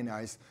to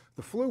ionize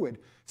the fluid.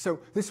 So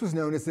this was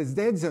known as the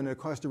dead zone, and it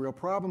caused a real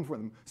problem for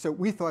them. So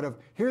we thought of,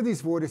 here are these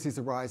vortices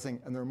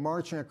arising, and they're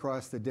marching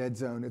across the dead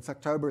zone. It's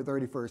October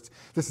 31st.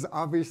 This is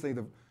obviously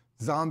the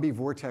zombie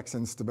vortex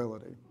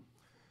instability.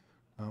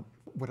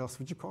 What else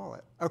would you call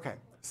it? OK,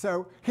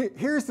 so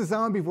here's the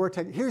zombie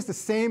vortex. Here's the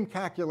same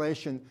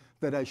calculation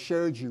that I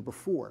showed you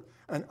before.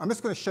 And I'm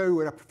just going to show you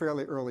it up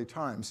fairly early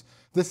times.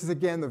 This is,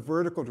 again, the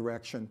vertical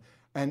direction,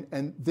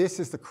 and this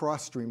is the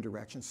cross-stream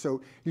direction.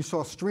 So you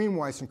saw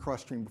streamwise and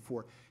cross-stream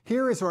before.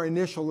 Here is our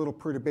initial little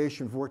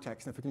perturbation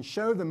vortex. And if we can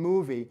show the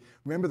movie,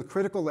 remember the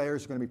critical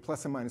layers are going to be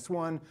plus and minus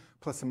 1,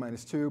 plus and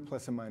minus 2,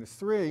 plus and minus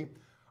 3.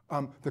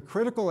 The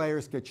critical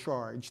layers get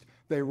charged.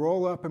 They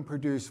roll up and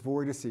produce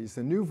vortices.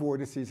 The new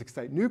vortices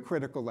excite new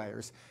critical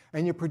layers,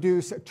 and you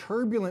produce a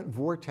turbulent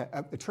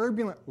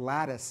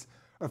lattice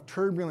of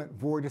turbulent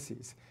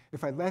vortices.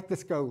 If I let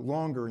this go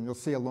longer, and you'll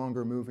see a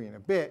longer movie in a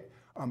bit,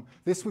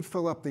 this would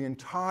fill up the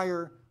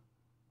entire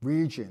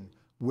region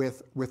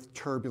with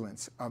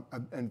turbulence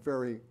and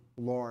very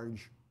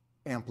large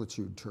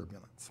amplitude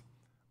turbulence.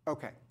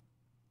 OK.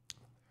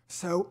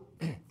 So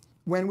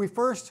when we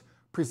first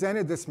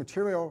presented this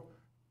material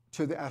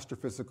to the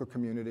astrophysical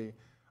community,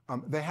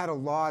 they had a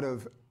lot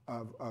of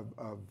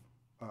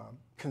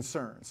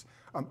concerns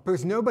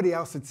because nobody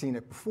else had seen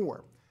it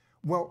before.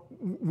 Well,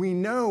 we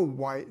know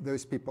why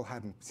those people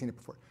hadn't seen it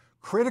before.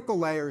 Critical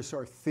layers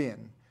are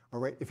thin. All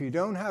right? If you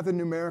don't have the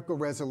numerical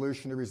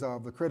resolution to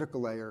resolve the critical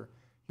layer,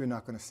 you're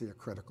not going to see a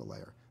critical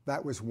layer.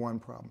 That was one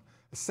problem.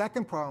 The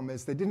second problem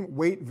is they didn't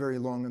wait very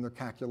long in their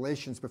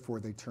calculations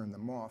before they turned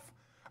them off.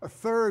 A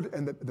third,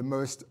 and the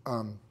most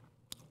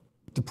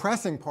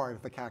depressing part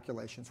of the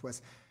calculations,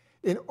 was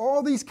in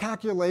all these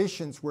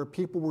calculations where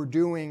people were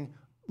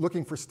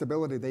looking for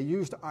stability, they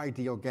used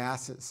ideal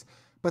gases.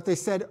 But they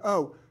said,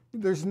 oh,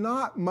 there's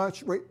not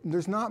much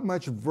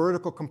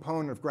vertical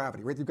component of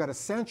gravity. Right? You've got a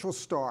central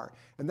star,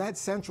 and that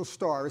central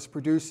star is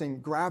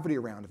producing gravity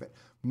around it.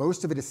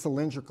 Most of it is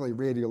cylindrically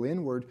radial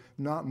inward,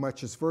 not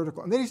much is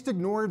vertical. And they just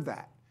ignored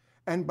that.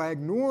 And by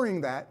ignoring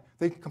that,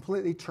 they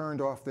completely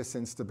turned off this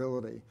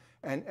instability.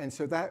 And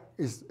so that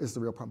is the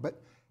real problem.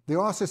 But they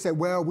also said,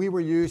 well, we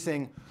were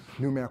using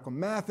numerical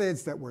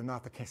methods that were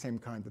not the same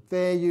kind that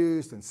they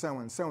used, and so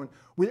on and so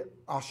on.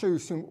 I'll show you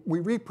soon.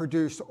 We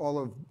reproduced all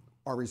of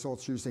our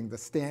results using the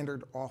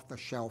standard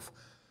off-the-shelf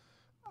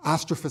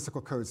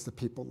astrophysical codes that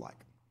people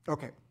like.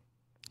 OK.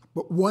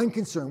 But one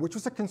concern, which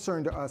was a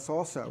concern to us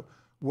also,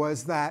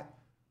 was that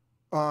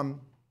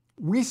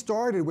we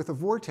started with a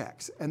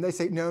vortex. And they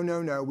say, no,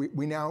 no, no.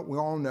 We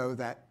all know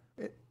that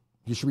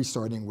you should be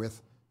starting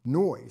with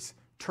noise,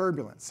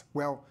 turbulence.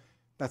 Well,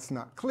 That's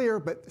not clear,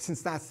 but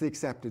since that's the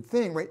accepted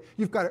thing, right,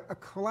 you've got a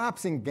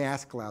collapsing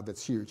gas cloud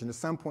that's huge. And at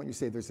some point you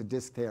say there's a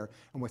disk there,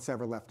 and what's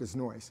ever left is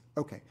noise.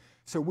 OK,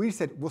 so we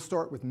said we'll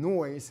start with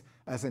noise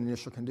as an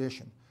initial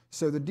condition.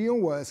 So the deal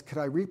was, could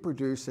I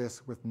reproduce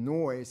this with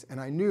noise? And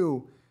I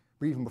knew,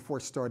 even before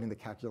starting the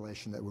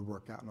calculation, that it would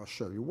work out, and I'll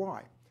show you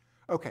why.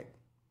 OK,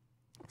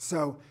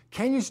 so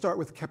can you start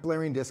with a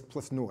Keplerian disk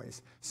plus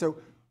noise? So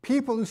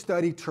people who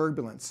study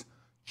turbulence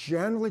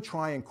generally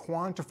try and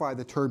quantify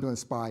the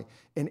turbulence by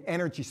an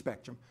energy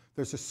spectrum.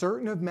 There's a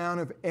certain amount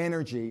of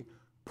energy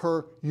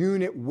per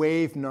unit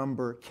wave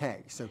number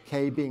k, so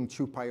k being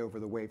 2 pi over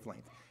the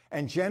wavelength.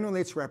 And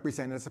generally it's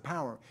represented as a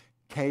power,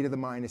 k to the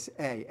minus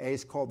a. A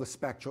is called the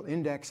spectral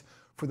index.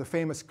 For the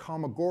famous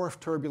Kolmogorov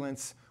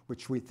turbulence,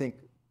 which we think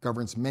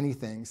governs many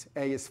things,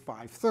 a is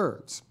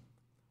 5/3.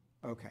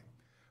 OK,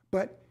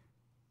 but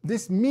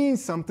this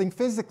means something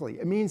physically.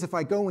 It means if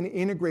I go and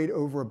integrate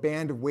over a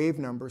band of wave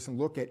numbers and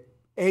look at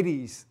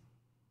eddies,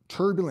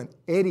 turbulent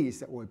eddies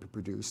that will be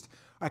produced,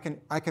 I can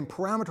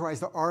parameterize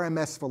the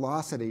RMS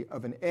velocity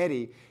of an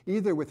eddy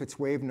either with its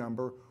wave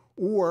number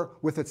or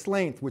with its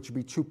length, which would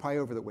be 2 pi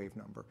over the wave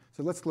number.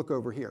 So let's look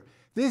over here.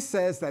 This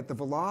says that the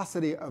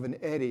velocity of an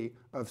eddy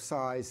of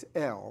size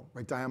L,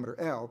 right, diameter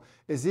L,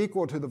 is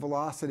equal to the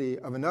velocity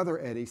of another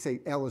eddy,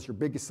 say L is your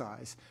biggest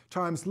size,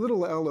 times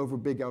little l over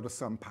big L to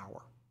some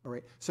power. All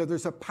right, so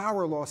there's a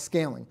power law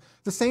scaling.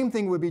 The same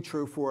thing would be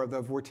true for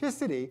the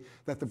vorticity,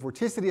 that the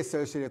vorticity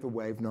associated with the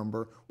wave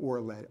number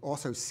or lead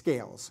also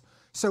scales.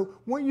 So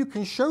what you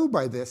can show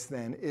by this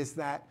then is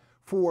that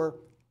for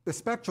the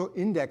spectral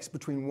index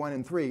between 1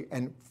 and 3,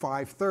 and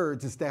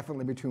 5/3 is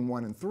definitely between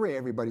 1 and 3,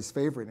 everybody's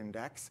favorite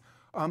index,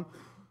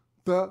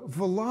 the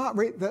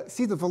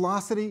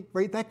velocity,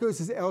 right, that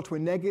goes as L to a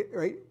negative,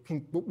 right,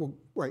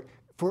 right,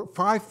 for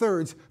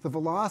 5/3, the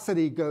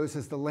velocity goes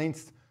as the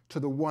length to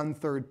the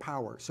 1/3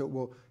 power. So it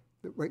will,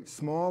 right,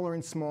 smaller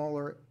and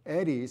smaller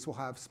eddies will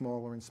have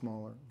smaller and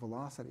smaller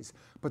velocities.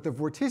 But the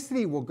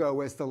vorticity will go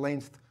as the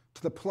length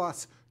to the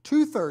plus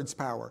 2/3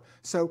 power.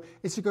 So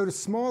as you go to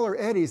smaller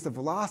eddies, the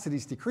velocity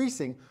is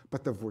decreasing,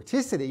 but the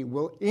vorticity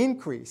will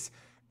increase.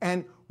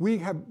 And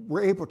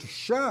we're able to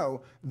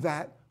show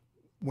that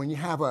when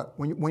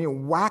you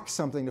whack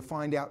something to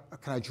find out,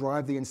 can I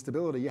drive the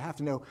instability, you have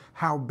to know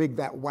how big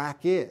that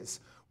whack is.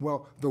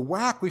 Well, the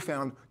whack we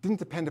found didn't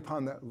depend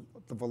upon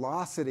the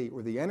velocity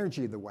or the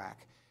energy of the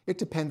whack. It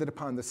depended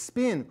upon the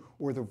spin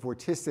or the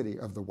vorticity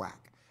of the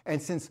whack.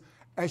 And since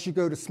as you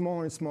go to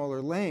smaller and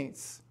smaller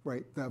lengths,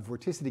 right, the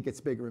vorticity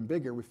gets bigger and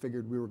bigger, we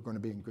figured we were going to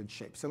be in good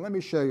shape. So let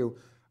me show you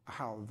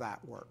how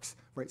that works.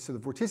 Right, so the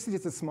vorticity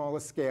is the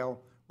smallest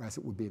scale, as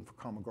it would be for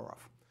Kolmogorov.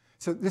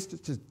 So this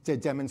just to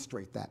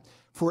demonstrate that.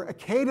 For a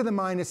k to the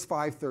minus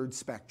 5/3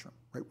 spectrum,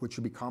 right, which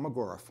would be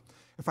Kolmogorov,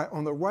 if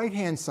on the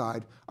right-hand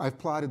side, I've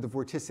plotted the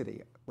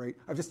vorticity, right?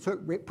 I've just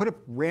put up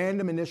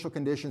random initial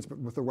conditions but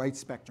with the right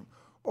spectrum.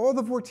 All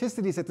the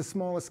vorticities at the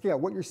smallest scale,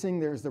 what you're seeing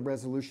there is the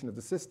resolution of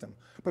the system.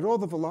 But all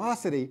the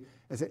velocity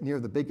is at near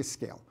the biggest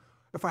scale.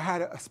 If I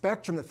had a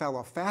spectrum that fell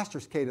off faster,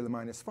 k to the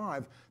minus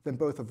 5, then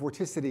both the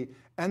vorticity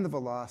and the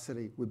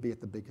velocity would be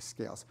at the biggest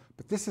scales.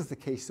 But this is the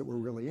case that we're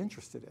really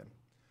interested in.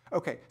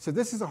 OK, so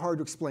this is a hard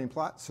to explain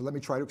plot, so let me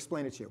try to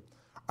explain it to you.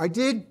 I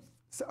did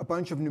a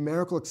bunch of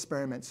numerical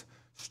experiments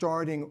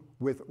starting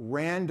with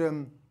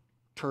random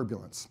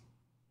turbulence.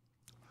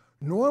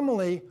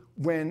 Normally,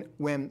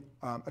 when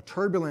a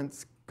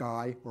turbulence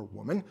guy or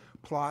woman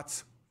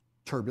plots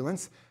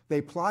turbulence,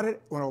 they plot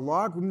it on a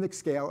logarithmic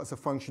scale as a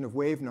function of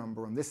wave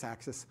number on this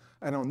axis,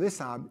 and on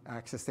this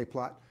axis they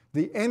plot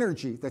the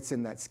energy that's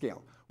in that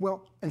scale.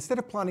 Well, instead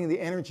of plotting the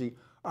energy,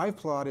 I've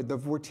plotted the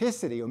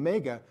vorticity,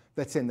 omega,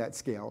 that's in that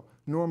scale,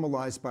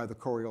 normalized by the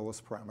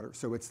Coriolis parameter,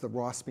 so it's the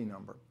Rossby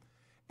number.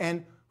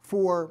 And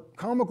for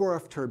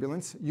Kolmogorov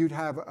turbulence, you'd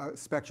have a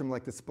spectrum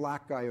like this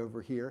black guy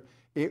over here.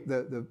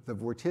 The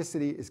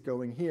vorticity is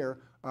going here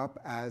up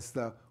as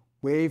the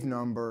wave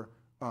number,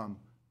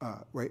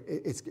 right?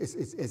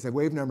 As the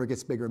wave number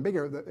gets bigger and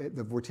bigger,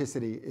 the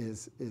vorticity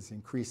is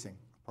increasing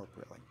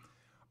appropriately.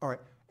 All right,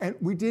 and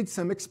we did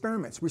some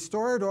experiments. We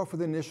started off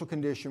with an initial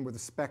condition with a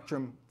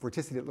spectrum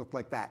vorticity that looked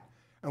like that.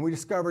 And we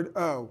discovered,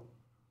 oh,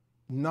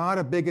 not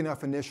a big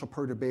enough initial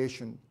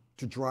perturbation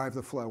to drive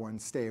the flow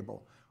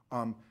unstable.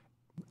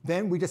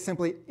 Then we just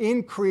simply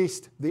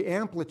increased the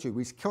amplitude.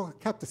 We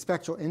kept the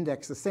spectral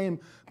index the same,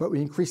 but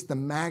we increased the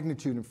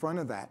magnitude in front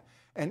of that.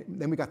 And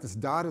then we got this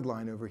dotted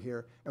line over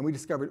here, and we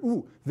discovered,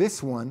 ooh,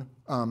 this one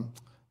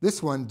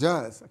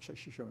does, actually I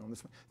should show you on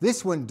this one.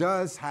 This one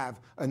does have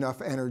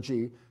enough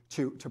energy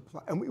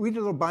and we did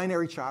a little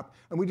binary chop,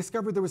 and we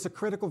discovered there was a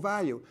critical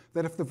value,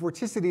 that if the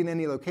vorticity in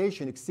any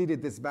location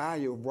exceeded this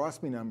value of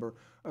Rossby number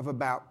of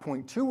about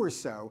 0.2 or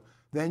so,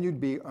 then you'd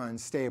be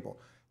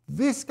unstable.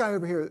 This guy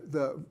over here,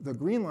 the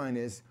green line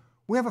is,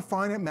 we have a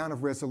finite amount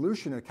of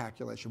resolution in a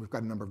calculation. We've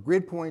got a number of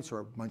grid points or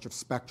a bunch of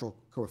spectral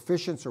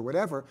coefficients or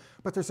whatever,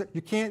 but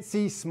you can't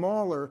see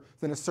smaller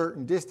than a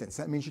certain distance.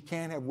 That means you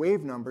can't have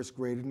wave numbers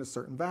greater than a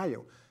certain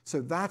value.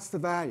 So that's the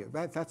value.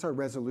 That's our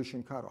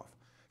resolution cutoff.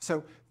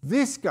 So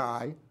this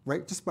guy,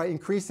 right, just by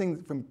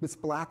increasing from this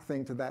black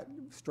thing to that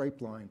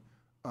straight line,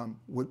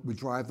 would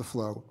drive the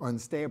flow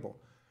unstable.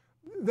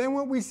 Then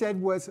what we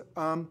said was,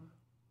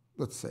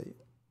 let's see,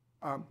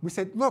 we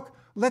said, look,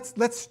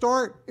 let's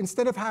start,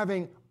 instead of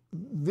having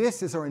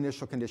this as our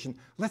initial condition,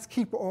 let's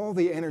keep all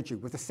the energy.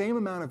 With the same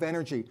amount of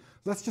energy,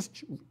 let's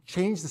just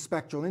change the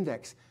spectral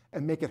index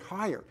and make it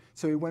higher.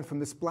 So we went from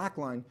this black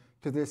line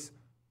to this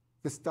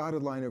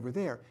dotted line over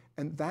there,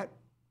 and that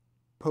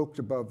poked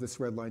above this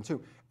red line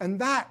too. And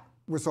that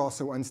was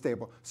also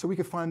unstable. So we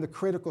could find the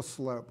critical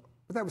slope,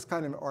 but that was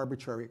kind of an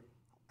arbitrary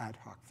ad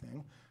hoc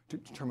thing to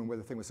determine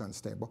whether the thing was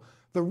unstable.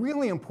 The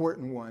really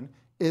important one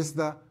is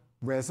the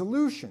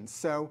resolution.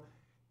 So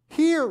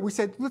here we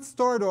said, let's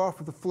start off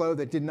with a flow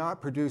that did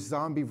not produce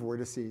zombie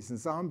vortices and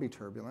zombie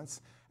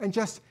turbulence, and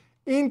just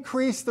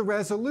increase the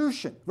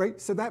resolution,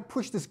 right? So that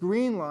pushed this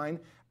green line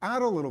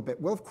out a little bit.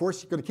 Well, of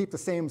course, you're going to keep the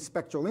same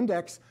spectral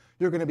index.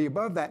 You're going to be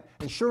above that.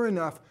 And sure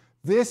enough,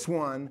 this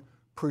one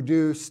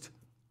produced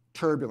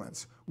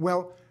turbulence.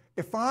 Well,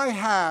 if I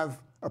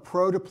have a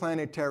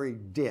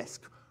protoplanetary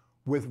disk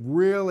with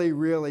really,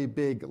 really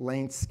big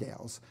length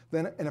scales,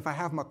 and if I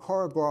have my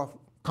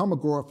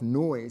Kolmogorov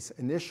noise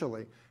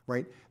initially,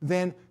 right,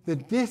 then the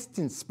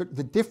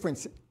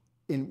difference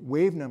in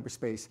wave number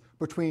space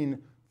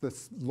between the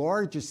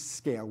largest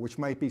scale, which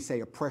might be, say,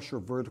 a pressure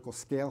vertical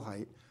scale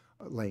height,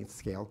 length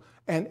scale,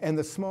 and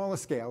the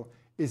smallest scale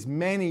is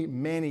many,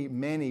 many,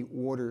 many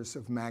orders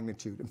of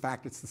magnitude. In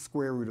fact, it's the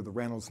square root of the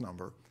Reynolds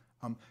number.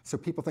 So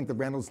people think the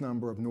Reynolds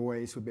number of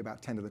noise would be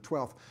about 10 to the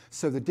 12th.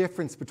 So the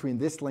difference between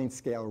this length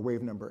scale or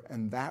wave number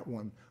and that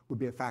one would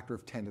be a factor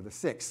of 10 to the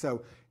 6th.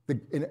 So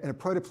in a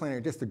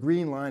protoplanetary disk, the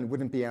green line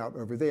wouldn't be out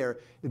over there.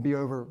 It'd be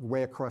over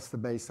way across the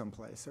bay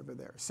someplace over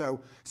there.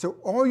 So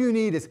all you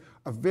need is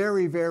a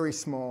very, very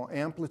small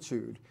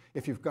amplitude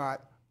if you've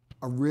got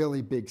a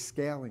really big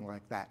scaling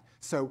like that.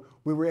 So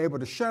we were able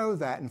to show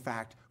that, in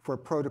fact, for a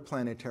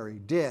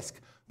protoplanetary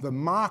disk, the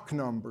Mach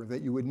number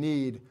that you would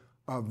need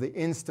of the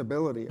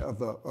instability, of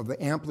the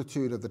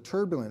amplitude of the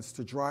turbulence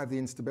to drive the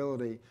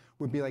instability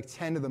would be like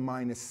 10 to the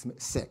minus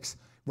 6,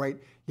 right?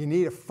 You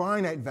need a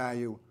finite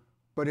value,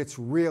 but it's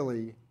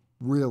really,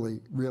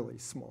 really, really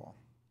small.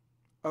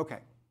 Okay,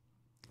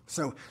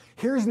 so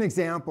here's an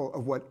example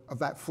of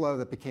that flow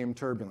that became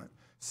turbulent.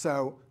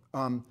 So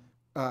let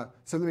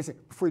me say,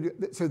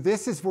 so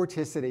this is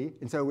vorticity,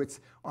 and so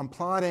I'm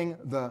plotting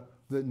the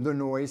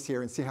noise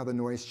here and see how the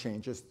noise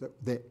changes,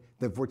 the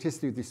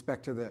vorticity with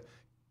respect to the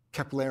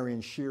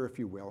Keplerian shear, if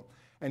you will.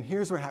 And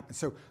here's what happens.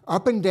 So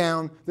up and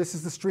down, this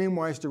is the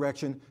streamwise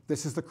direction,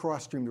 this is the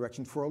cross-stream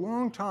direction. For a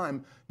long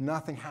time,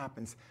 nothing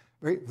happens.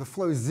 Right? The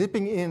flow is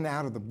zipping in and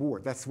out of the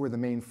board. That's where the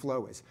main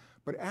flow is.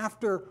 But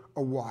after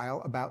a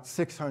while, about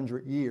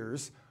 600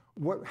 years,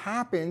 what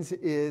happens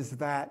is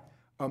that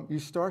you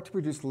start to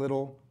produce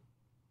little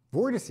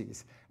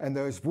vortices. And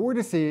those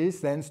vortices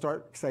then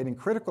start exciting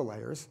critical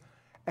layers.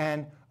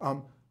 And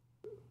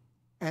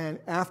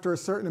after a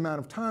certain amount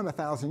of time,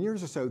 1,000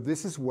 years or so,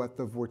 this is what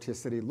the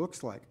vorticity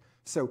looks like.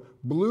 So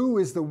blue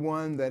is the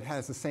one that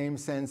has the same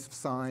sense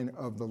sign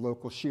of the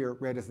local shear,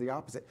 red is the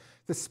opposite.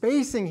 The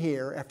spacing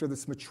here, after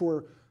this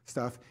mature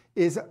stuff,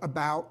 is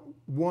about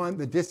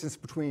the distance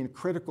between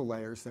critical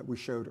layers that we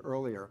showed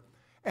earlier.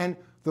 And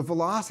the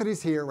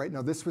velocities here, right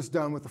now, this was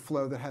done with a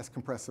flow that has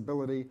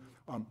compressibility.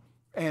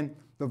 And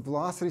the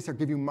velocities here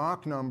give you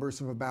Mach numbers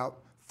of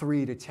about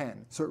 3 to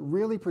 10. So it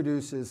really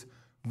produces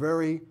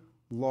very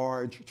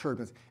large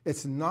turbulence.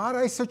 It's not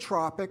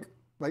isotropic,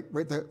 like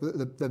right,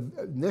 the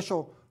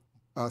initial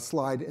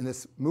slide in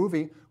this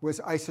movie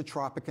was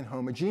isotropic and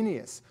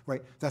homogeneous,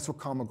 right? That's what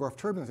Kolmogorov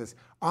turbulence is.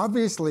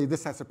 Obviously,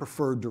 this has a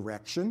preferred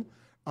direction.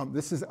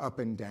 This is up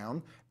and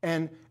down.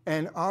 And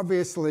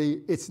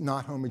obviously, it's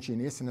not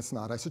homogeneous and it's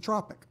not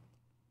isotropic.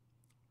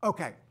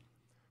 Okay,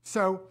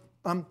 so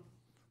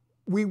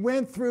we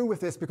went through with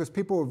this because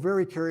people were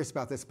very curious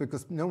about this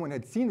because no one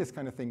had seen this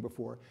kind of thing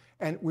before.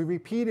 And we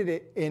repeated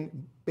it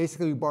in,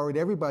 basically we borrowed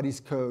everybody's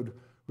code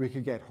we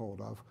could get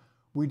hold of.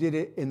 We did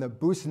it in the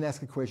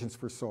Boussinesq equations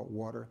for salt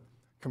water.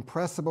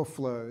 Compressible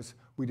flows,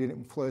 we did it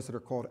in flows that are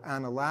called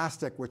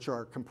anelastic, which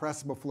are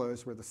compressible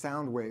flows where the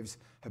sound waves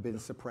have been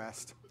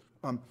suppressed.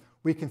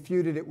 We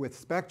computed it with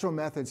spectral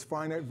methods,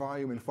 finite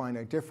volume and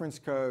finite difference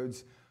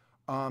codes.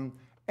 And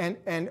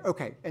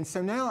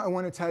so now I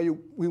want to tell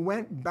you, we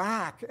went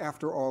back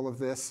after all of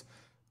this,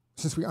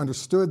 since we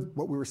understood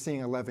what we were seeing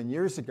 11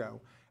 years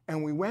ago,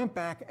 and we went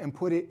back and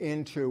put it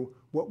into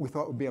what we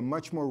thought would be a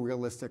much more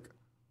realistic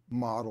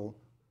model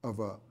of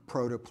a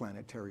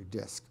protoplanetary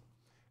disk.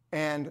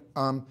 And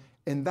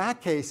in that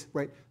case,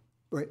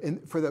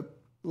 for the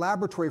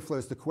laboratory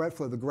flows, the Couette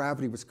flow, the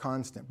gravity was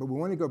constant. But we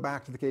want to go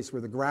back to the case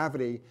where the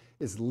gravity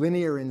is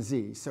linear in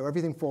z. So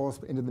everything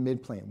falls into the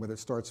midplane, whether it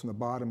starts from the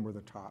bottom or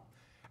the top.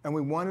 And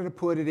we wanted to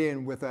put it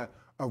in with a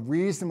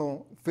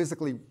reasonable,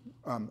 physically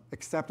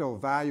acceptable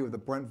value of the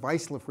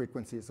Brunt-Weissler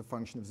frequency as a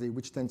function of z,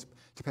 which then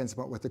depends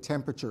upon what the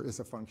temperature is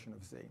a function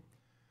of z.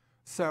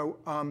 So,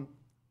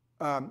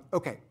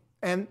 okay.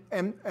 And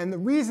the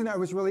reason I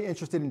was really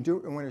interested in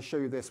I want to show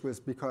you this was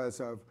because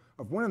of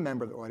one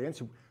member of the audience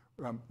who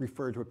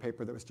referred to a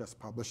paper that was just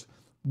published.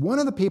 One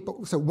of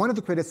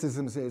the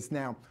criticisms is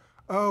now,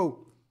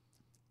 oh,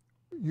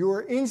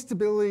 your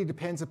instability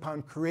depends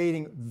upon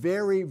creating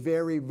very,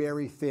 very,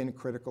 very thin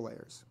critical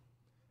layers.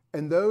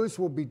 And those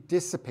will be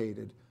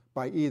dissipated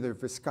by either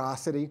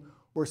viscosity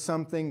or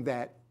something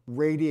that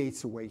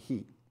radiates away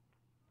heat.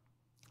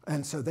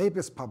 And so they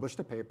just published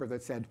a paper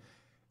that said,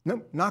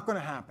 no, not going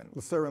to happen.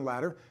 Lasser and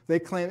Latter, they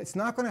claim it's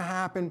not going to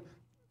happen.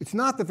 It's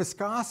not the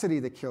viscosity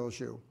that kills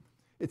you.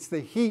 It's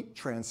the heat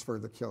transfer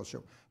that kills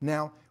you.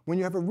 Now, when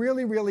you have a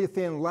really, really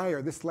thin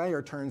layer, this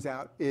layer turns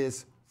out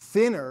is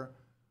thinner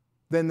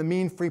than the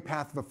mean free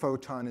path of a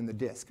photon in the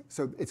disk.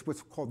 So it's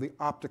what's called the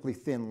optically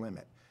thin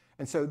limit.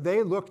 And so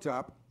they looked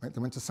up, right,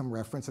 they went to some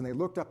reference, and they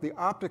looked up the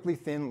optically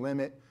thin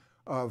limit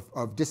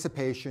of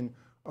dissipation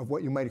of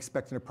what you might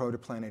expect in a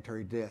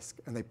protoplanetary disk.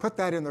 And they put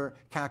that in their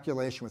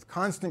calculation with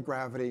constant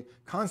gravity,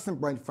 constant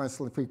bright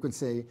frontal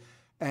frequency,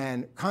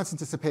 and constant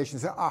dissipation.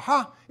 They said,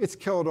 aha, it's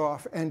killed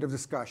off, end of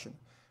discussion.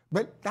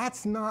 But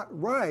that's not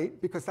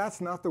right, because that's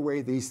not the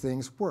way these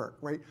things work,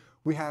 right?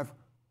 We have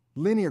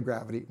linear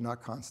gravity,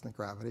 not constant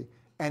gravity,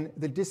 and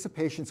the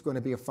dissipation is going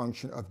to be a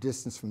function of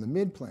distance from the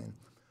midplane.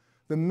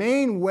 The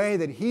main way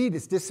that heat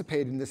is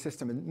dissipated in the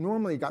system, and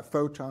normally you got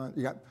photons,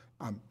 you got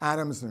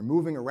atoms, and they're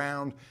moving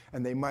around,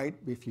 and they might,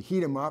 if you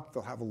heat them up,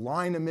 they'll have a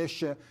line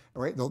emission,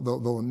 right?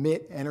 They'll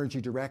emit energy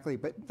directly,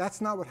 but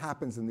that's not what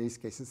happens in these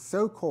cases. It's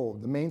so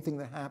cold. The main thing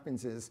that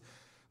happens is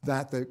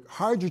that the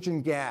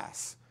hydrogen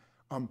gas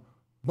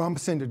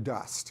bumps into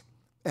dust,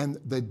 and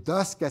the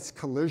dust gets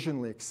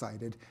collisionally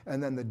excited,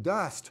 and then the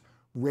dust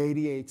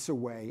radiates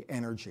away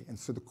energy. And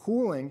so the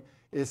cooling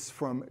is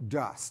from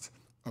dust.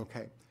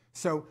 Okay,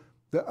 so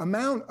the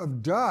amount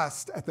of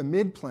dust at the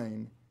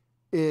midplane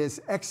is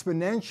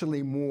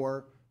exponentially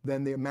more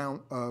than the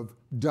amount of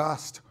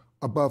dust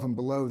above and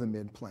below the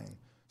midplane.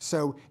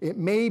 So it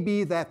may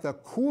be that the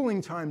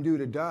cooling time due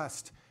to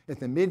dust at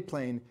the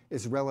midplane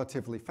is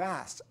relatively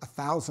fast,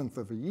 1,000th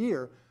of a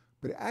year,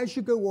 but as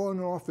you go on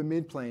and off the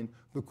midplane,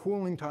 the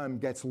cooling time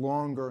gets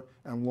longer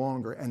and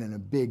longer, and in a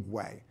big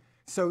way.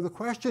 So the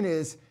question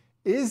is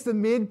the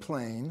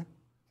midplane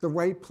the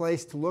right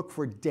place to look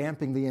for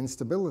damping the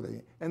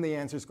instability? And the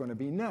answer is going to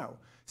be no.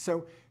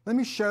 So let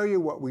me show you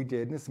what we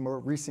did in some more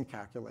recent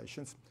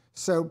calculations.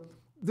 So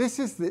this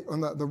is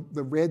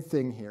the red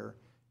thing here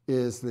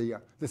is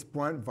this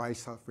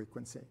Brunt-Weissel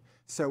frequency.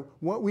 So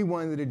what we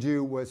wanted to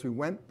do was we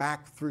went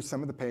back through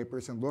some of the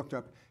papers and looked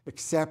up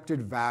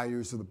accepted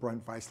values of the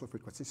Brunt-Weissel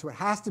frequency. So it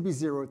has to be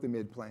 0 at the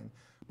midplane.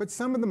 But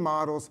some of the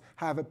models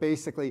have it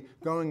basically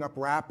going up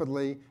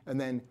rapidly and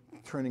then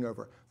turning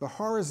over. The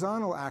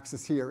horizontal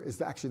axis here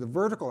is actually the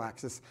vertical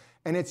axis,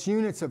 and it's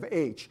units of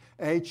H.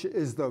 H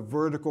is the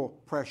vertical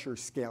pressure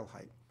scale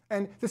height.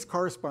 And this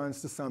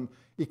corresponds to some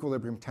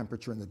equilibrium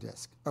temperature in the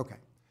disk. Okay,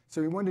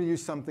 so we wanted to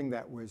use something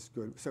that was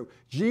good. So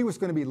G was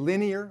going to be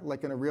linear,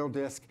 like in a real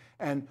disk,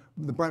 and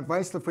the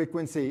Brunt-Weissel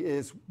frequency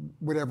is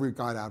whatever we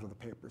got out of the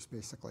papers,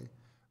 basically.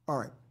 All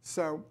right,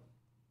 so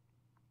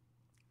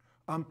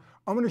I'm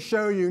going to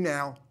show you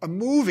now a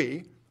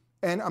movie,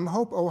 and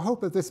I'll hope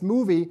that this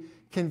movie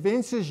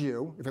convinces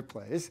you, if it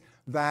plays,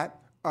 that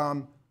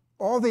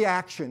all the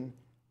action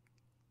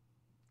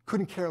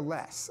couldn't care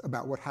less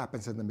about what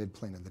happens in the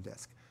midplane of the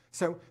disk.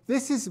 So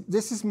this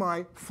is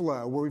my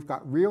flow where we've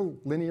got real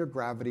linear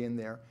gravity in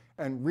there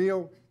and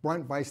real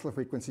Brunt-Weissel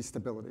frequency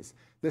stabilities.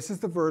 This is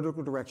the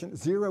vertical direction.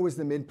 0 is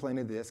the midplane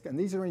of the disk, and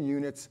these are in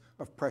units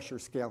of pressure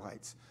scale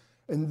heights.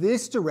 In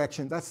this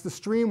direction, that's the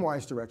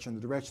streamwise direction,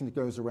 the direction that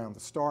goes around the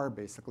star,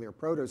 basically, or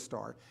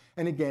protostar.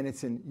 And again,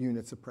 it's in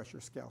units of pressure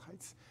scale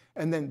heights.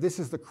 And then this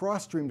is the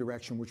cross-stream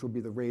direction, which will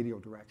be the radial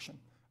direction.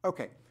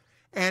 Okay,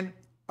 and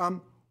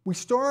we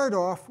started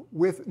off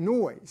with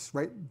noise,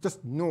 right?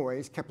 Just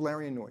noise,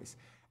 Keplerian noise.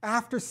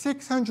 After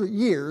 600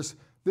 years,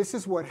 this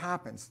is what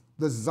happens.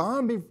 The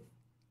zombie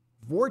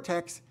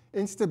vortex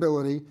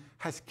instability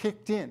has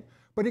kicked in.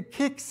 But it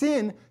kicks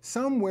in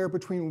somewhere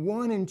between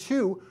 1 and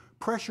 2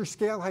 pressure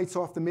scale heights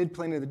off the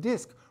midplane of the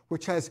disk,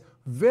 which has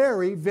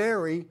very,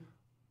 very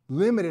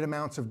limited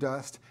amounts of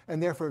dust,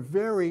 and therefore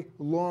very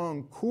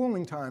long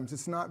cooling times.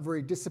 It's not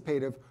very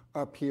dissipative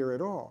up here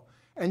at all.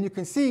 And you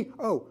can see,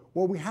 oh,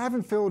 well, we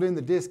haven't filled in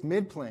the disk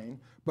midplane,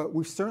 but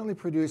we've certainly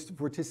produced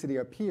vorticity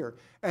up here.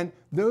 And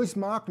those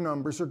Mach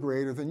numbers are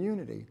greater than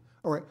unity.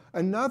 All right,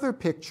 another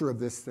picture of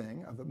this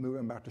thing, of the movie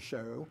I'm about to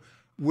show,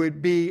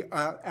 would be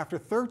after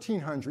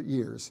 1,300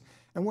 years.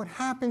 And what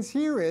happens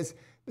here is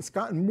it's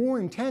gotten more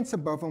intense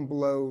above and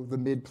below the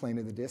midplane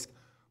of the disk,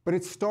 but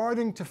it's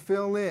starting to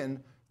fill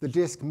in the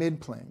disk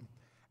midplane.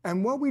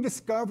 And what we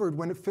discovered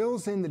when it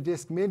fills in the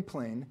disk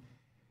midplane,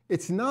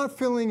 it's not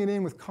filling it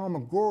in with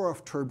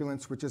Kolmogorov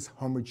turbulence, which is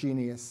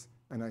homogeneous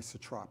and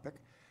isotropic.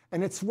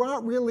 And it's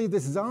not really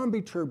this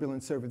zombie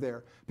turbulence over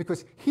there,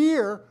 because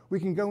here we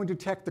can go and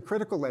detect the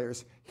critical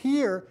layers.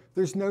 Here,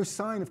 there's no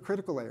sign of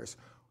critical layers.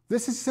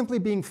 This is simply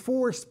being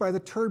forced by the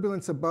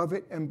turbulence above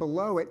it and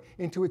below it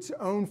into its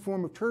own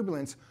form of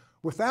turbulence,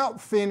 without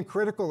thin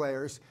critical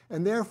layers,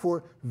 and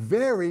therefore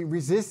very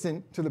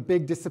resistant to the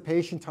big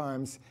dissipation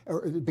times,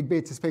 or big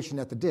dissipation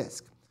at the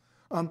disk.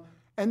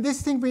 And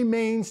this thing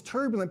remains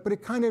turbulent, but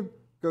it kind of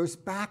goes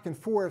back and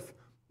forth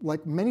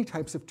like many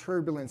types of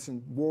turbulence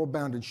and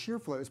wall-bounded shear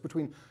flows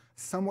between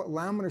somewhat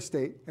laminar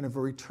state and a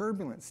very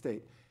turbulent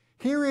state.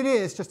 Here it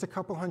is just a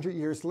couple hundred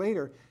years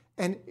later,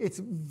 and it's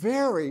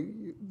very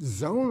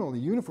zonal,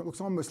 uniform. It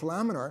looks almost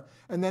laminar,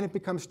 and then it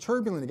becomes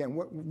turbulent again.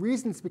 What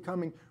reason it's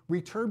becoming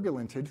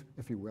returbulented,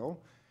 if you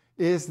will,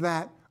 is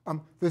that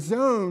the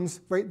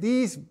zones, right,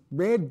 these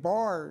red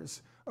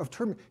bars of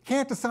turbulence,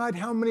 can't decide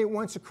how many it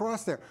wants to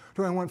cross there.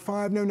 Do I want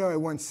 5? No, I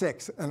want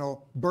 6, and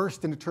it'll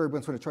burst into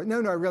turbulence when it tries. No,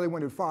 I really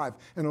wanted 5,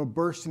 and it'll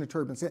burst into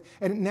turbulence,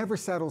 and it never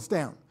settles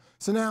down.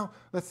 So now,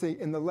 let's see,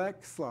 in the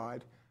next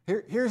slide,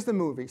 here's the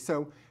movie.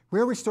 So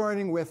where we're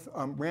starting with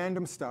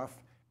random stuff,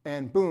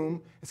 and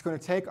boom, it's going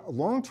to take a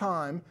long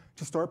time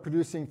to start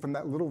producing from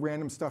that little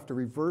random stuff to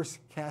reverse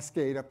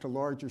cascade up to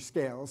larger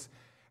scales.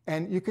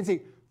 And you can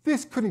see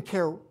this couldn't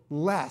care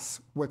less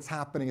what's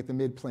happening at the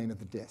midplane of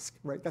the disk,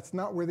 right? That's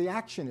not where the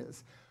action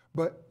is.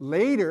 But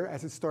later,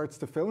 as it starts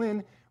to fill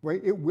in,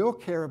 right, it will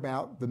care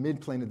about the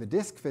midplane of the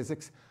disk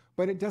physics,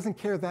 but it doesn't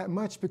care that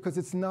much because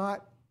it's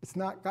not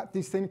got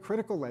these thin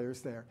critical layers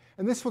there.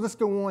 And this will just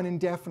go on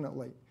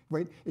indefinitely.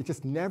 Right? It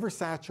just never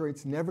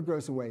saturates, never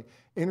goes away,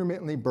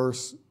 intermittently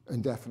bursts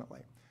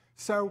indefinitely.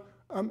 So,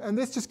 and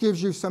this just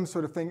gives you some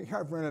sort of thing. Here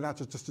I've run it out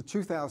to just to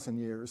 2,000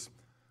 years.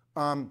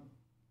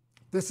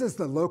 This is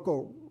the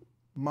local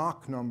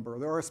Mach number,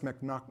 the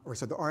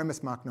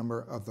RMS Mach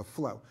number of the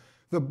flow.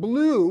 The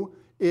blue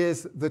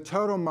is the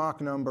total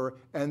Mach number,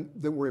 and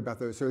don't worry about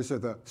those. Those are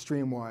the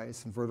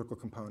streamwise and vertical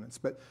components.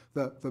 But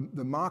the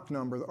Mach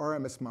number, the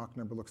RMS Mach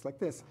number, looks like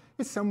this.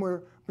 It's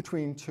somewhere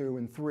between 2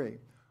 and 3.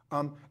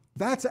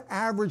 That's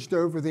averaged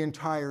over the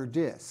entire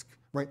disk,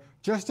 right?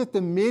 Just at the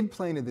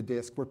midplane of the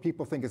disk, where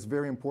people think it's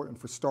very important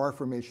for star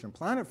formation and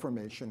planet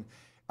formation,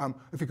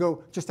 if you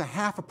go just a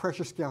half a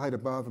pressure scale height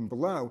above and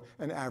below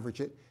and average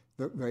it,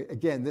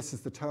 again, this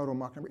is the total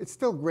Mach number. It's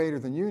still greater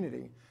than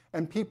unity.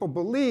 And people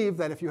believe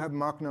that if you have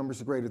Mach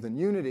numbers greater than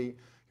unity,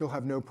 you'll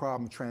have no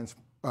problem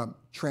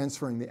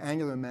transferring the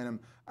angular momentum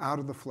out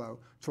of the flow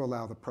to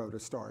allow the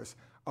protostars.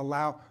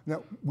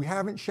 Now, we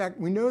haven't checked.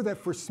 We know that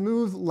for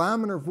smooth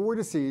laminar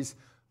vortices,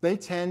 they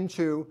tend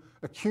to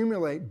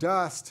accumulate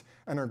dust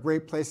and are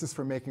great places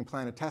for making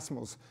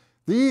planetesimals.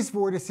 These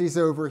vortices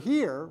over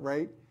here,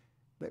 right,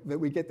 that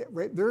we get,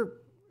 right,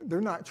 they're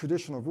not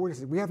traditional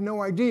vortices. We have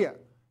no idea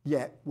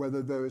yet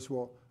whether those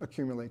will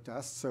accumulate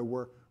dust, so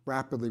we're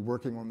rapidly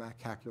working on that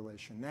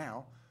calculation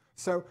now.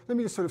 So let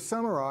me just sort of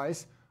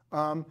summarize.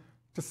 To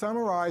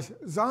summarize,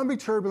 zombie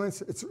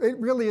turbulence, it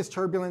really is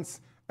turbulence,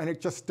 and it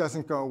just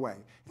doesn't go away.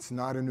 It's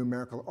not a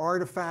numerical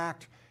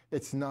artifact.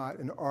 It's not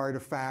an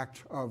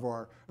artifact of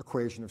our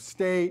equation of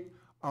state.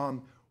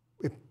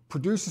 It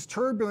produces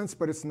turbulence,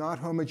 but it's not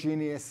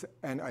homogeneous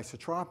and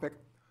isotropic.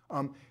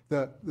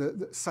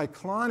 The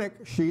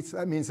cyclonic sheets,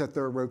 that means that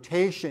their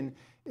rotation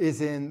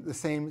is in the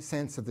same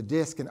sense of the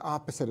disk and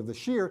opposite of the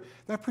shear.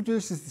 That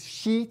produces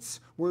sheets,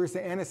 whereas the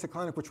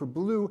anticyclonic, which were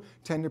blue,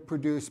 tend to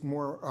produce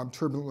more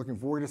turbulent-looking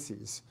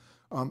vortices.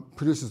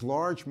 Produces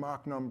large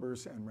Mach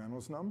numbers and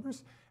Reynolds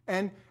numbers.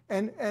 And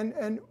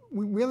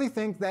we really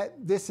think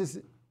that this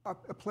is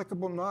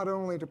applicable not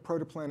only to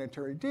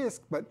protoplanetary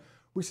disk, but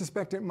we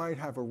suspect it might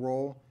have a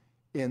role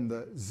in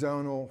the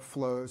zonal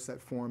flows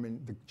that form in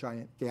the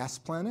giant gas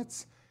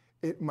planets.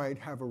 It might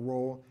have a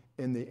role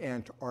in the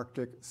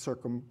Antarctic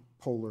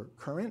circumpolar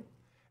current.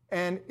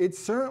 And it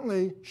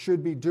certainly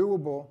should be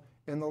doable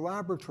in the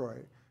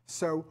laboratory.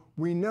 So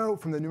we know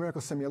from the numerical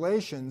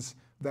simulations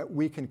that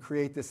we can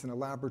create this in a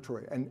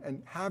laboratory.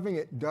 And having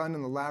it done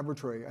in the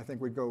laboratory, I think,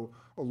 would go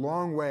a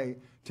long way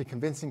to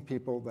convincing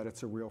people that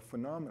it's a real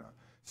phenomenon.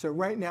 So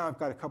right now, I've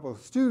got a couple of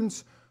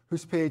students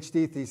whose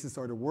PhD theses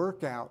are to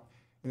work out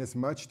in as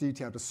much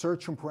detail, to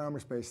search from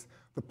parameter space,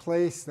 the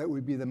place that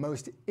would be the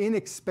most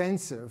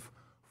inexpensive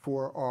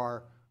for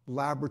our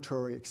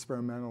laboratory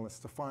experimentalists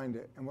to find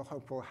it. And we'll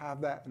hope we'll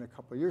have that in a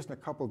couple of years. And a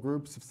couple of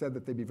groups have said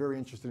that they'd be very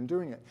interested in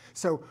doing it.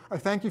 So I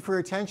thank you for your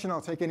attention.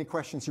 I'll take any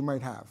questions you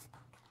might have.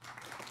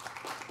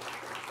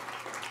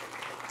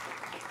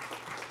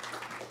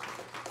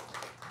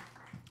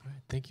 All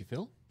right, thank you,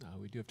 Phil.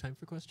 We do have time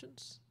for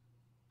questions.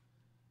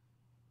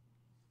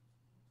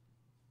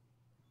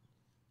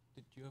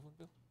 Did you have one,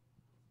 Bill?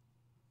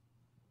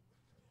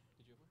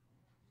 Did you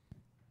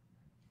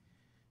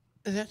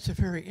have one? That's a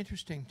very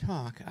interesting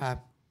talk.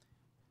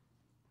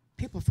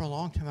 People for a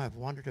long time have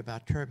wondered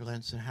about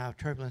turbulence and how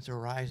turbulence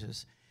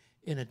arises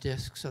in a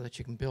disk so that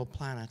you can build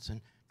planets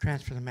and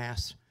transfer the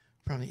mass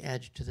from the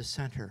edge to the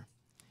center.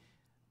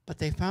 But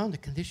they found the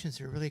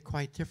conditions are really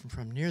quite different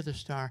from near the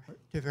star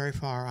to very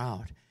far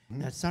out.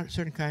 Mm-hmm. That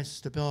certain kinds of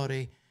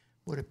stability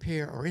would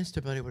appear, or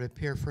instability would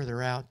appear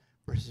further out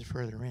versus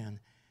further in.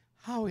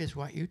 How is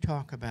what you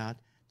talk about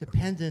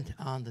dependent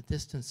on the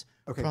distance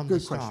from the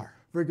star?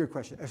 Very good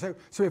question. So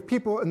we have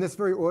people in this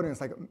very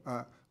audience,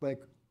 like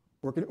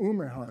Orkin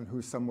Umerhan,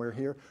 who's somewhere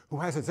here, who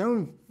has its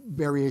own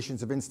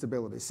variations of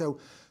instability. So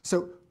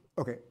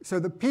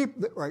the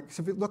people, right?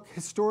 So if you look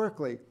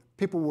historically,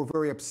 people were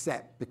very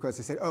upset because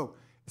they said, oh,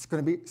 it's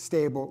going to be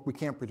stable. We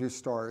can't produce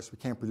stars. We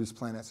can't produce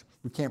planets.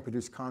 We can't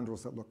produce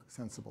chondrules that look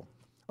sensible.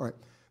 All right.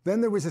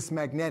 Then there was this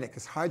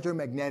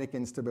hydromagnetic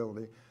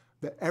instability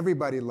that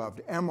everybody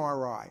loved,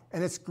 MRI.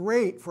 And it's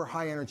great for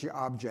high-energy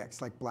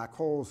objects like black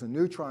holes and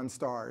neutron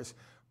stars.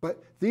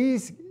 But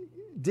these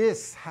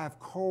disks have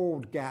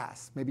cold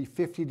gas, maybe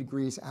 50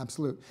 degrees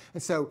absolute.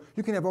 And so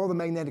you can have all the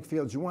magnetic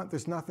fields you want.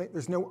 There's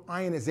no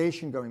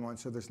ionization going on,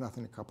 so there's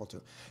nothing to couple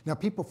to. Now,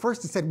 people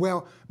first said,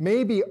 well,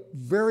 maybe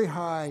very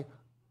high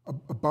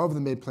above the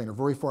midplane or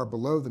very far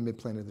below the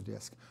midplane of the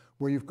disk,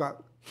 where you've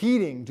got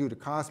heating due to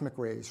cosmic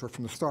rays or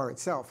from the star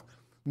itself,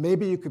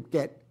 maybe you could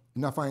get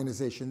enough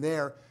ionization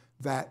there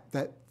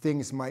that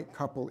things might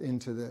couple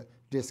into the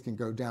disk and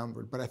go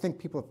downward. But I think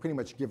people have pretty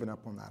much given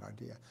up on that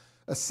idea.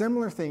 A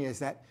similar thing is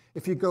that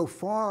if you go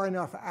far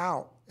enough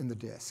out in the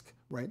disk,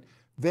 right,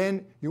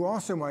 then you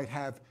also might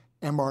have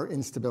MR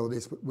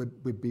instabilities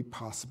would be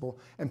possible.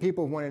 And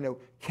people want to know,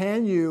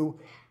 can you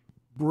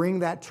bring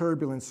that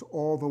turbulence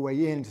all the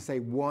way in to say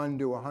 1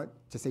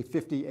 to say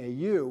 50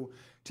 AU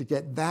to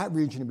get that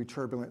region to be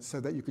turbulent so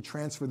that you could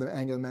transfer the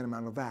angular momentum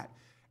out of that?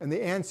 And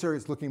the answer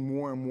is looking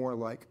more and more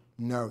like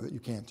no, that you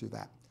can't do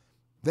that.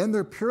 Then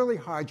there are purely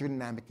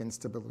hydrodynamic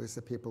instabilities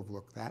that people have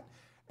looked at.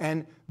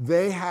 And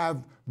they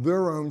have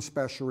their own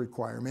special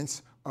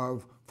requirements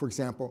of, for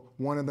example,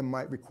 one of them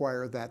might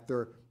require that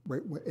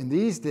in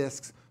these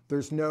disks,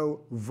 there's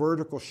no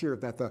vertical shear,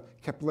 that the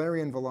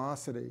Keplerian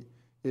velocity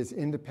is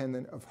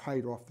independent of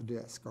height off the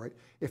disk. Right?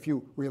 If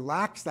you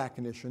relax that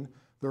condition,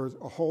 there's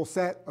a whole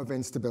set of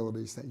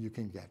instabilities that you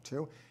can get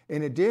to.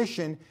 In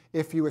addition,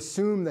 if you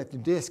assume that the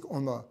disk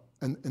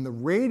in the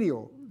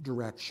radial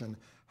direction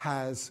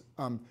has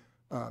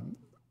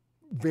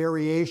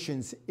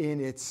variations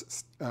in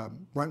its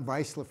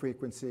Brunt-Weissler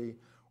frequency,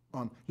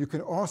 you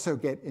can also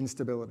get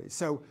instability.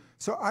 So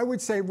I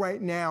would say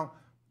right now,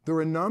 there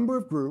are a number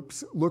of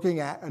groups looking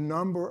at a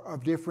number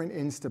of different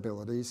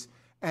instabilities,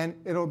 and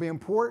it'll be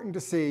important to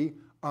see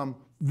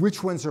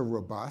which ones are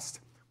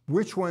robust,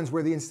 which ones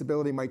where the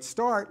instability might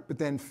start but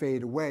then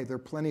fade away. There are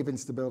plenty of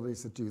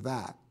instabilities that do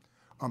that.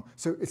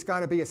 So it's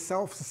got to be a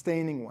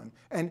self-sustaining one.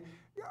 And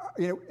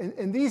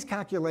in these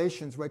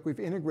calculations, like we've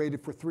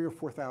integrated for 3,000 or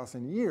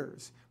 4,000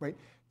 years, right?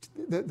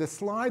 The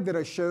slide that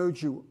I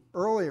showed you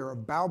earlier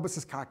of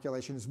Balbus's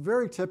calculation is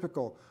very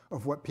typical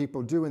of what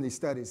people do in these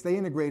studies. They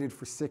integrated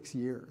for 6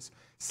 years.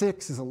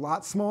 6 is a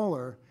lot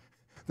smaller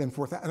than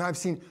 4,000. And I've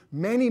seen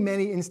many,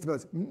 many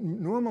instabilities.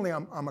 Normally,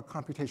 I'm a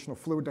computational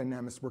fluid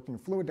dynamicist working in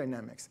fluid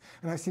dynamics.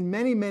 And I've seen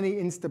many, many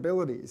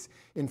instabilities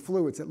in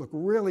fluids that look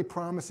really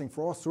promising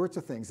for all sorts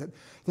of things. That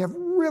they have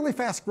really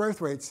fast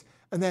growth rates,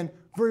 and then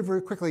very,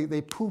 very quickly,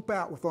 they poop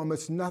out with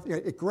almost nothing.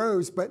 It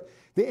grows, but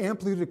the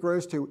amplitude it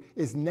grows to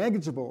is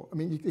negligible. I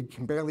mean, you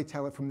can barely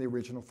tell it from the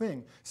original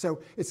thing.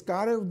 So it's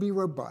got to be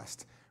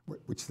robust,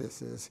 which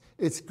this is.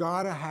 It's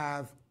got to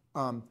have,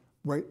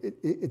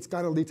 it's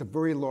got to lead to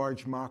very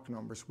large Mach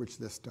numbers, which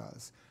this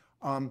does.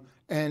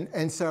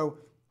 So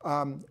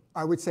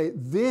I would say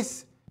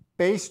this,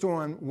 based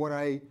on what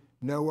I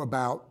know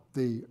about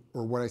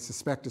or what I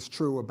suspect is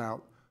true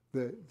about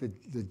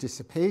the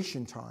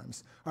dissipation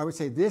times, I would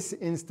say this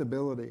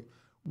instability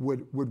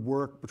would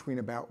work between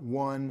about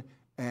 1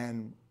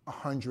 and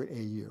 100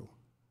 AU,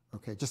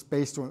 okay, just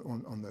based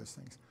on those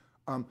things.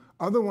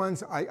 Other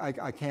ones, I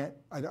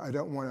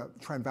don't want to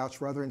try and vouch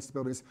for other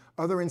instabilities.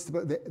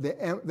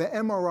 The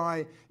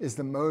MRI is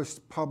the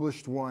most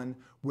published one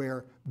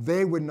where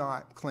they would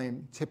not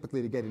claim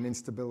typically to get an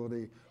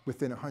instability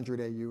within 100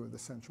 AU of the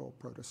central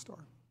protostar.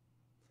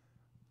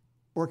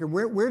 Orkin,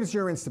 where does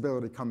your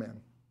instability come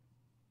in?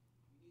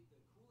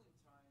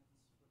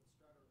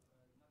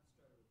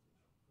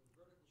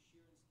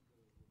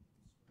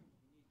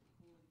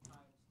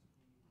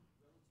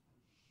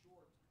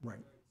 Right.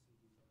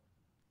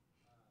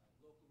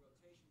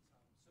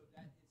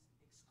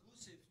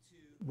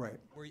 Right.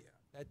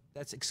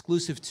 That's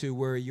exclusive to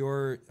where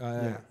your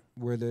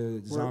where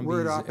the zombies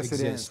we're at opposite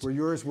exist. ends. Where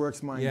yours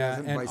works, mine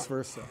doesn't, and vice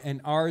versa.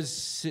 And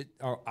ours,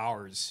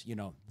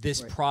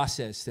 this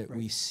process that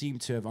we seem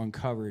to have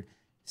uncovered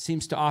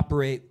seems to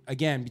operate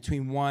again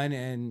between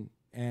 1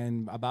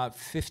 and about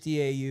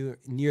 50 AU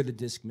near the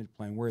disk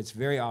midplane, where it's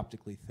very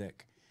optically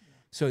thick.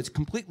 So it's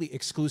completely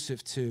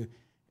exclusive to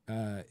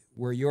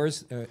where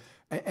yours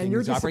and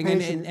your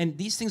operating, and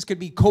these things could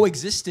be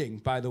coexisting,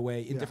 by the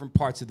way, in different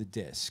parts of the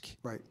disk.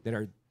 Right. That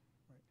are.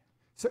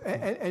 So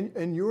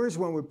and yours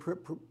one would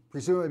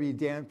presumably be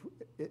down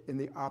in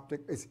the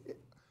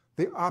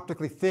the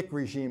optically thick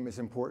regime is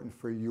important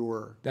for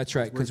your. That's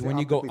right, because when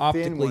you go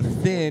optically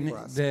thin,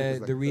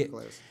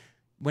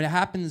 what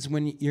happens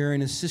when you're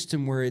in a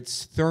system where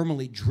it's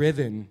thermally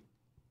driven,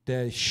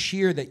 the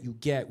shear that you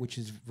get, which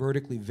is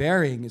vertically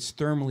varying, is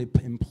thermally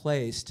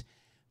placed.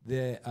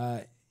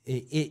 That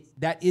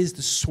is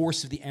the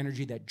source of the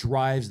energy that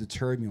drives the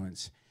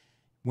turbulence.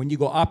 when you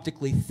go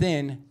optically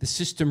thin, the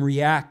system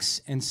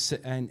reacts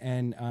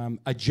and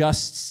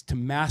adjusts to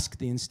mask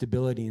the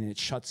instability, and it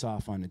shuts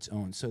off on its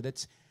own. So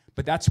that's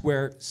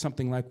where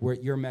something like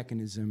your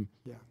mechanism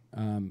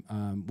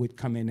would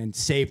come in and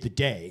save the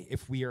day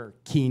if we are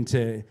keen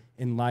to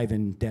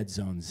enliven dead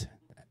zones.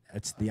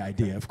 That's the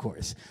idea, of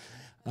course.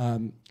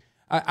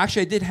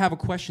 Actually, I did have a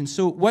question.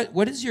 So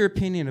what is your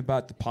opinion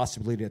about the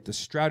possibility that the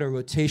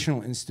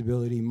stratorotational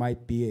instability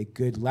might be a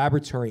good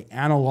laboratory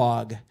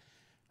analog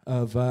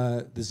of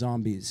the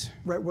zombies?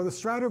 Right. Well, the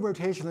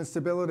stratorotational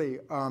instability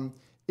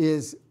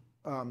is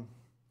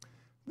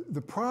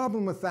the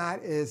problem with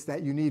that is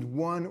that you need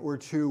one or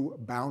two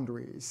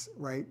boundaries,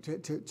 right,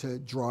 to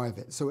drive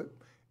it. So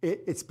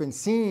it's been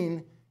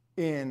seen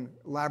in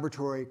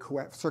laboratory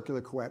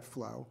circular Couette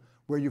flow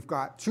where you've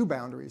got two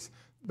boundaries.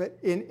 But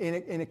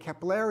in a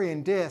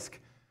Keplerian disk,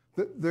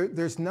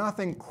 there's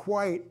nothing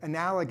quite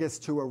analogous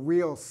to a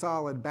real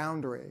solid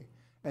boundary.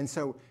 And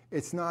so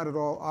it's not at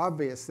all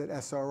obvious that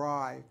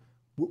SRI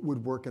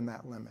would work in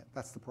that limit.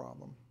 That's the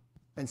problem.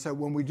 And so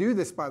when we do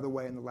this, by the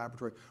way, in the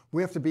laboratory,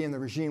 we have to be in the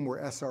regime where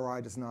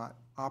SRI does not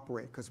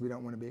operate because we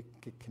don't want to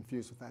get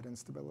confused with that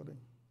instability.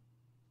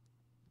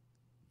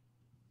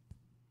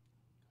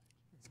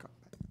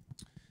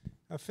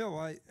 Phil,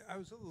 I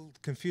was a little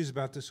confused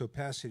about this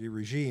opacity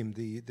regime.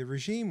 The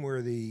regime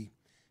where the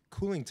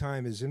cooling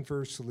time is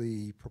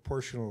inversely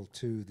proportional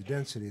to the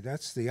density,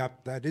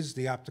 that is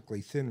the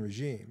optically thin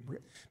regime.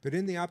 But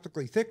in the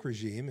optically thick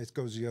regime, it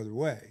goes the other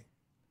way.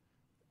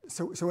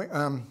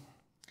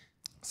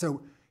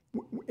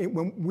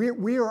 When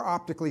we are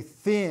optically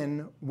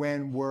thin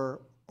when we're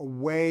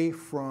away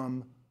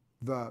from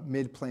the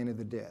midplane of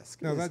the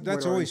disk. No,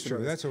 that's always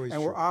true. That's always true.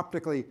 And we're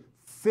optically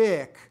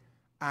thick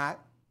at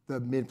the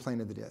midplane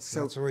of the disk.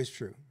 So that's always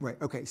true.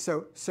 Right. Okay.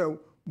 So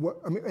what,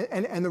 I mean,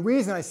 and the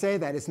reason I say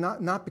that is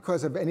not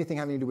because of anything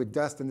having to do with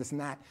dust and this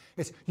and that.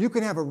 It's you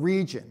can have a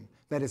region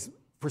that is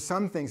for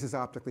some things is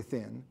optically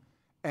thin,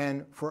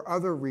 and for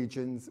other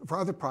regions, for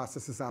other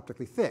processes,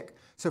 optically thick.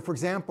 So for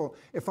example,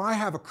 if I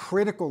have a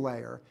critical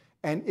layer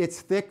and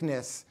its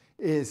thickness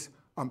is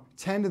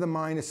 10 to the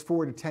minus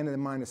 4 to 10 to the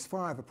minus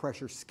 5, a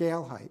pressure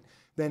scale height,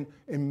 then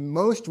in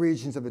most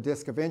regions of the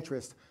disk of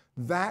interest,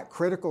 that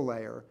critical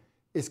layer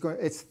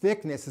its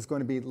thickness is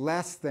going to be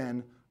less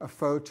than a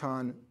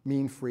photon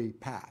mean-free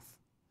path,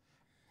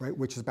 right?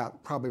 Which is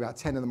probably about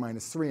 10 to the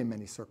minus 3 in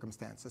many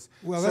circumstances.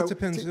 Well, that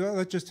depends.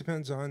 That just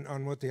depends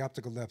on what the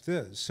optical depth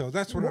is. So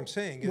that's what I'm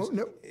saying is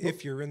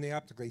if you're in the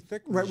optically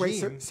thick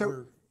regime,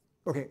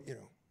 okay. You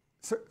know.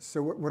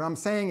 So what I'm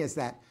saying is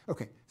that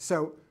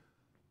So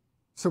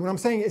what I'm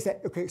saying is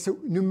that So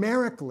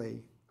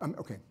numerically,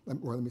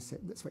 let me say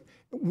it this way: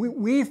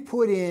 we've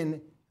put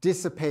in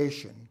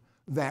dissipation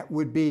that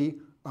would be.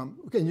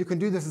 And you can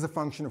do this as a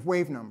function of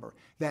wave number,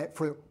 that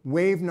for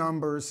wave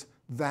numbers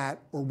or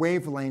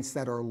wavelengths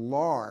that are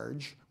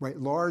large, right,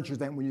 larger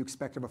than what you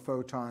expect of a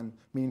photon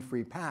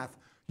mean-free path,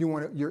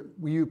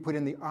 you put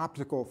in the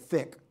optically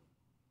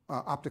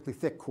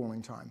thick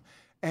cooling time.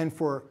 And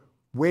for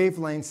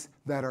wavelengths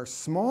that are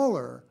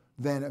smaller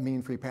than a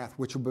mean-free path,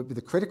 which will be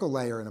the critical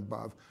layer and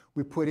above,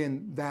 we put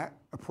in that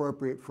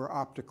appropriate for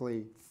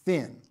optically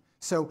thin.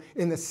 So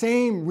in the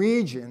same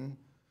region,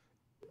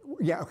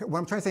 what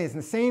I'm trying to say is in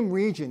the same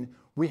region,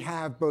 we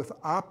have both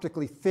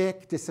optically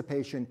thick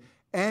dissipation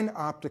and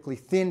optically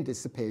thin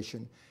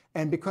dissipation.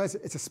 And because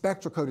it's a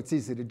spectral code, it's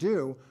easy to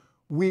do,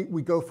 we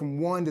go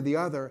from one to the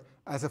other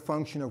as a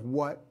function of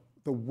what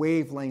the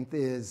wavelength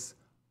is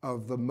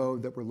of the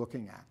mode that we're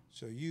looking at.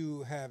 So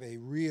you have a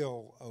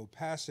real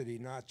opacity,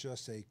 not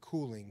just a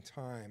cooling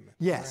time.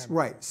 Yes, parameter.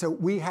 Right. So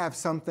we have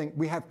something,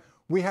 we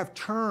have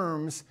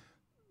terms,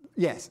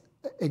 yes.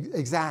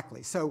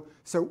 Exactly. So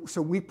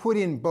we put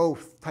in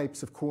both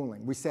types of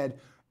cooling. We said,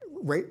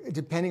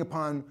 depending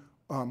upon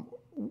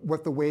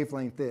what the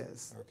wavelength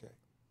is. Okay.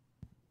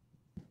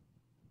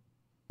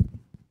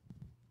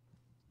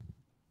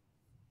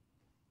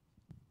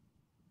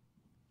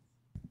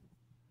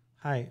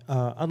 Hi.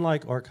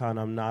 Unlike Orkan,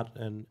 I'm not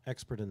an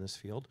expert in this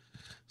field,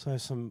 so I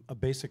have a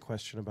basic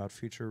question about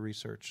future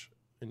research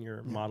in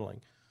your modeling,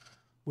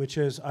 which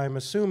is I'm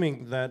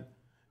assuming that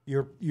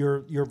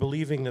you're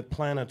believing that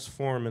planets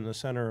form in the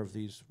center of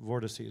these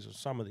vortices, or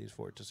some of these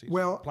vortices.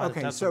 Well,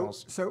 okay, so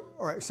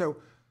all right, so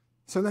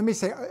let me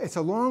say it's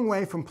a long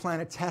way from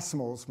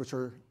planetesimals, which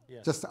are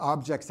just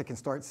objects that can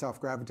start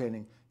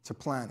self-gravitating, to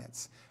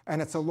planets, and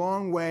it's a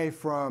long way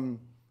from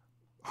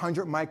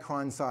 100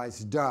 micron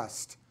sized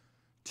dust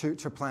to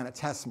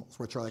planetesimals,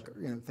 which are like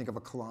think of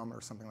a kilometer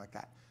or something like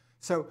that.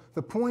 So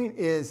the point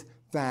is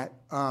that.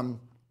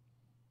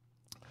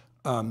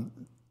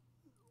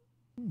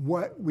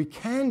 What we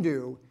can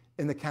do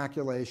in the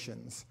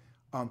calculations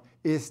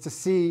is to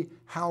see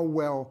how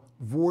well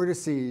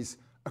vortices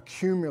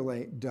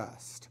accumulate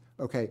dust.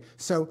 Okay,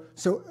 so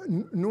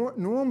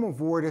normal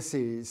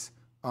vortices,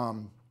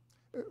 like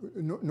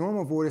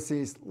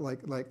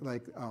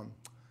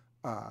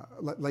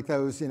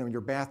those in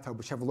your bathtub,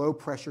 which have low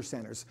pressure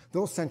centers,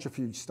 they'll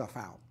centrifuge stuff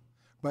out.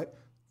 But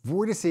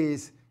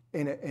vortices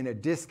in a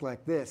disk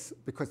like this,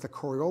 because the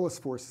Coriolis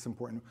force is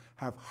important,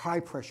 have high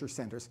pressure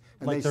centers,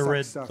 and Like they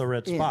suck stuff the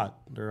red in. spot.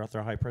 They're at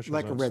their high pressure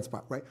Like zones. a red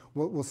spot, right?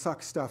 We'll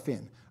suck stuff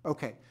in.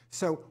 Okay,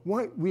 so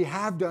what we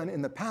have done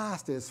in the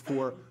past is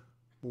for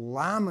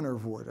laminar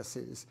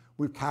vortices,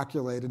 we've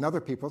calculated, and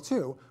other people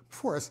too,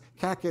 before us,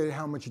 calculated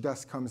how much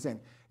dust comes in.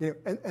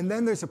 And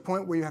then there's a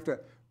point where you have to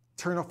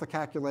turn off the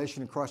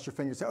calculation and cross your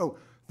fingers and say, oh,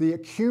 the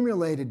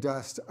accumulated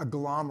dust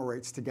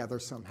agglomerates together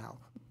somehow.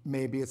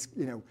 Maybe it's,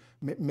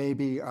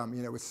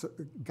 it's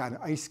got an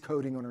ice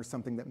coating on it or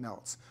something that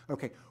melts.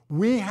 Okay,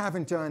 we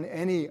haven't done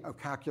any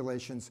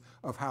calculations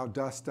of how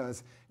dust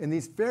does in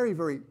these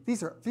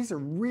these are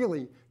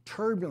really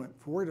turbulent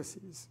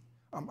vortices.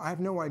 I have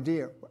no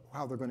idea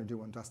how they're going to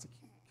do on dust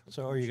accumulation.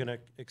 So are you going to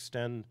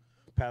extend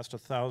past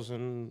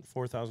 1,000,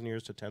 4,000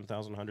 years to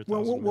 10,000, 100,000,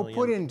 Well, we'll million?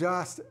 put in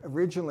dust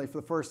originally for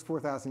the first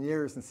 4,000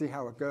 years and see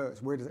how it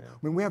goes. Where does it,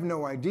 I mean, we have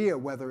no idea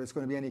whether it's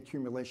going to be any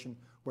accumulation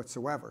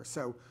whatsoever.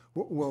 So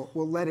we'll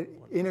let it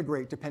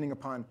integrate depending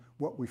upon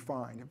what we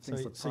find. If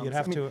things look So you'd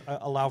promising. have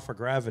to allow for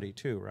gravity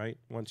too, right?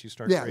 Once you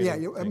start Yeah,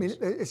 creating I mean,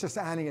 things. it's just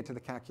adding it to the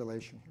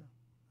calculation here.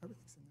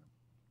 Everything's in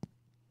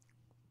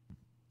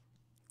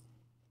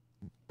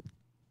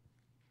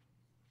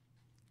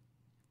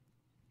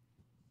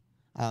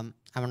there.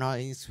 I'm not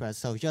interested.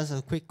 So just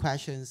a quick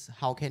questions.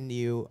 How can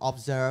you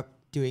observe,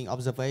 doing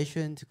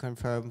observation to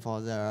confirm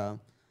for the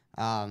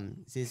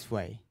this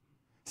way?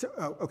 So,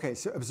 okay,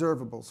 so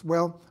observables.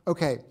 Well,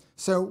 okay,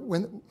 so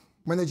when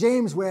the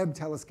James Webb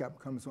Telescope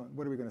comes on,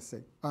 what are we going to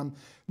see?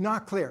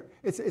 Not clear.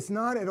 It's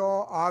not at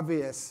all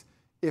obvious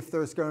if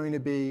there's going to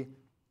be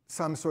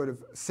some sort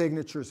of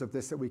signatures of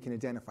this that we can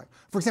identify.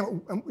 For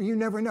example, you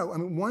never know. I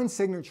mean, one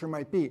signature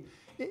might be,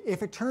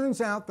 if it turns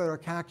out that our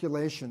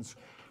calculations,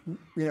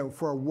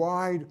 for a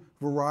wide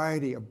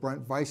variety of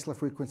Weissler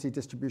frequency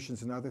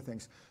distributions and other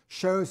things,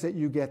 shows that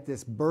you get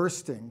this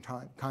bursting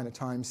kind of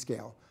time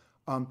scale.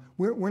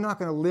 We're not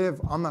going to live,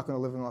 I'm not going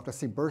to live long enough to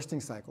see bursting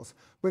cycles,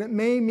 but it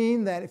may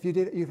mean that if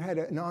you've had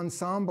an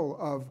ensemble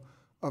of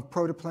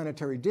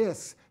protoplanetary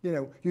disks,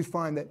 you'd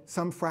find that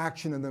some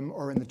fraction of them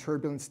are in the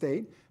turbulent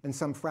state and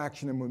some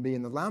fraction of them would be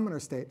in the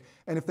laminar state.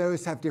 And if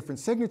those have different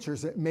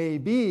signatures, it may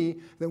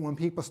be that when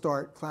people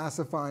start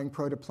classifying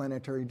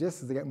protoplanetary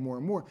disks, as they get more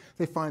and more,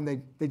 they find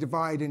they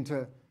divide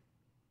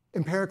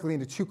empirically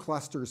into two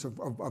clusters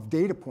of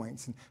data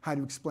points, and how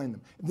to explain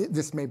them.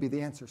 This may be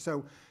the answer.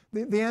 So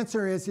the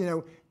answer is,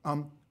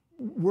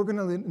 we're going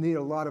to need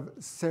a lot of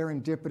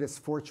serendipitous,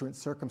 fortunate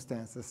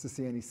circumstances to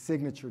see any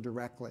signature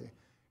directly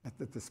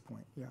at this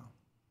point. Yeah.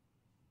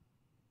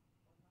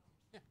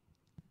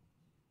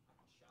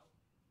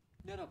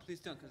 No, please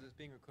don't, because it's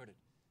being recorded.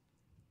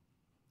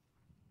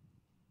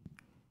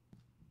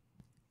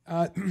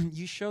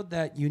 You showed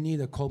that you need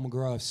a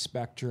Kolmogorov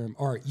spectrum,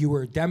 or you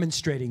were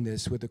demonstrating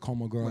this with the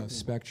Kolmogorov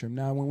spectrum.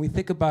 Now, when we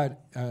think about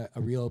a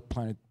real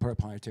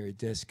protoplanetary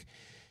disk,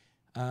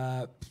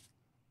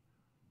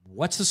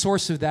 what's the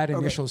source of that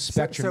initial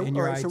spectrum in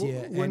your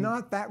idea? So we're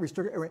not that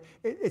restricted.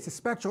 It's a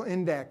spectral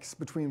index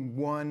between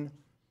 1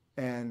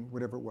 and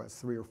whatever it was,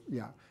 3 or,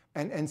 yeah.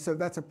 And so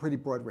that's a pretty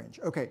broad range.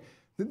 Okay,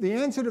 the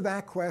answer to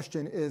that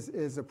question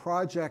is a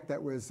project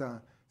that was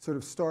sort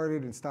of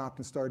started and stopped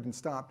and started and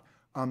stopped.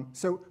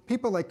 So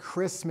people like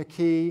Chris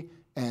McKee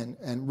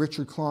and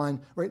Richard Klein,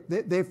 right,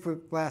 they for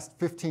the last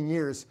 15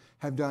 years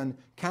have done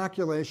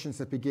calculations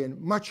that begin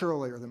much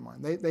earlier than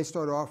mine. They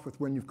start off with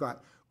when you've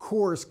got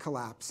cores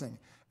collapsing,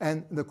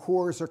 and the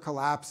cores are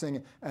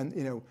collapsing,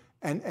 and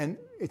and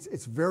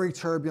it's very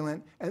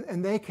turbulent,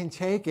 and they can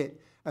take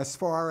it as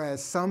far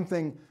as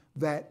something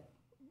that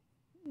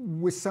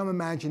with some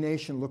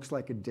imagination looks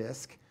like a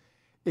disk.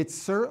 It's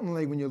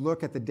certainly, when you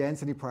look at the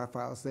density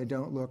profiles, they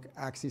don't look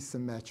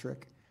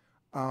axisymmetric.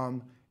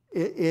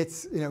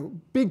 It's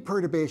big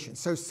perturbation.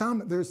 So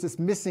there's this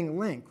missing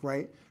link,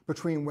 right,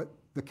 between what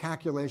the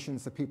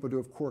calculations that people do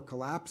of core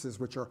collapses,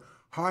 which are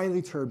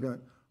highly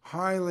turbulent,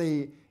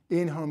 highly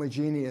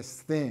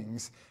inhomogeneous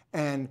things,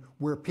 and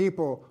where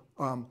people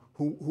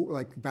who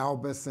like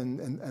Balbus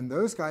and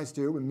those guys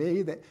do, and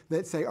me,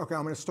 that say, okay,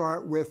 I'm going to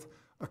start with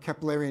a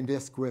Keplerian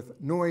disk with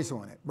noise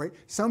on it, right?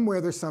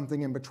 Somewhere there's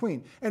something in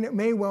between. And it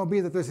may well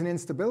be that there's an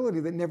instability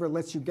that never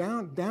lets you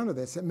down to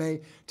this. It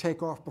may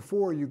take off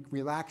before you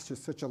relax to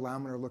such a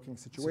laminar-looking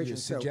situation.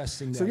 So you're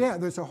suggesting so that... yeah,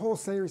 there's a whole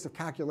series of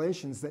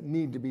calculations that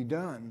need to be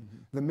done,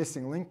 the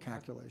missing link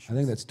calculations. I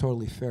think that's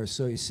totally fair.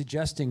 So you're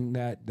suggesting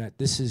that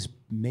this is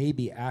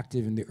maybe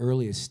active in the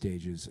earliest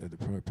stages of the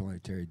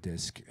protoplanetary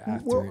disk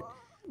after it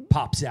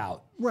pops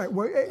out. Right.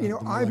 Well,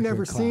 I've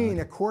never seen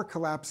a core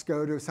collapse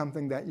go to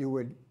something that you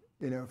would,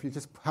 if you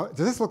just, does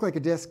this look like a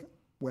disk?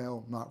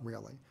 Well, not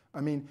really.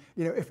 I mean,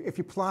 if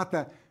you plot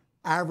the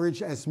average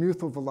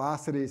azimuthal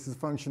velocities as a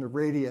function of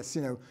radius,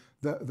 the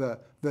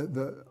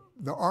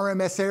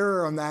RMS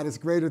error on that is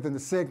greater than the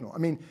signal. I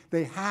mean,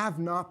 they have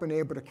not been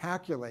able to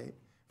calculate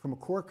from a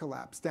core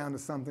collapse down to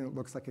something that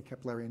looks like a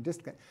Keplerian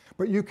disk.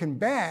 But you can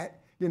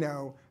bet,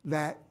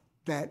 that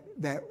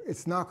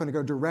it's not going to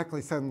go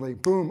directly suddenly,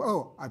 boom,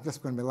 oh, I'm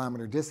just going to be a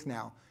laminar disk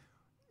now.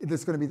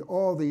 There's going to be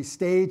all these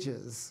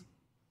stages,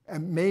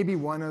 And maybe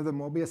one of them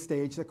will be a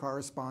stage that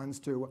corresponds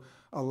to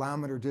a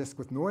laminar disk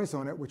with noise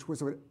on it, which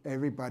was what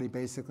everybody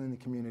basically in the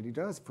community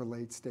does for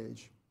late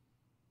stage.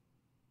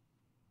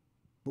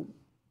 But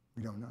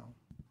we don't know. More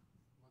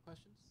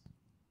questions? Is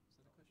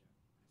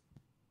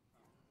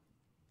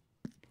that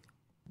a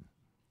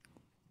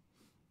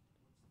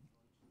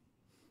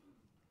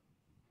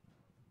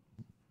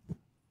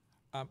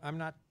question? I'm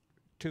not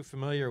too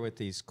familiar with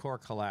these core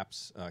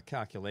collapse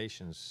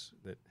calculations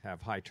that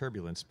have high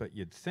turbulence, but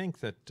you'd think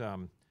that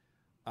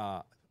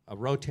a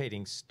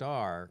rotating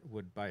star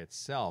would by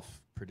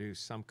itself produce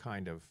some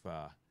kind of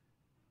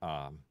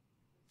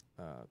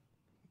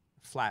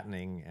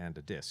flattening and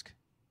a disk.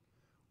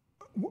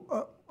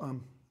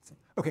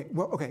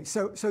 Okay.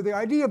 So the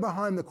idea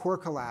behind the core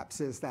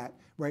collapse is that,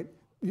 right,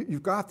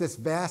 you've got this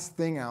vast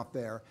thing out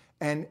there,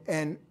 and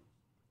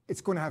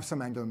it's going to have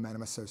some angular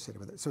momentum associated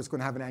with it. So it's going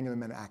to have an angular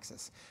momentum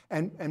axis.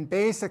 And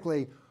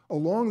basically,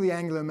 along the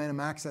angular momentum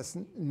axis,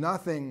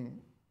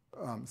 nothing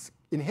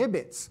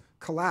inhibits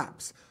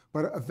collapse.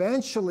 But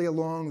eventually,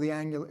 along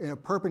the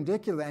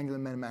perpendicular angular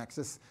momentum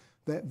axis,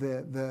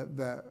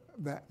 the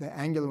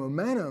angular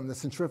momentum, the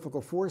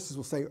centrifugal forces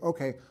will say,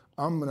 okay,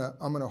 I'm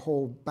gonna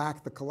hold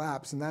back the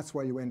collapse, and that's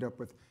why you end up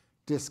with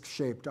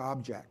disk-shaped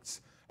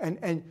objects.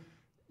 And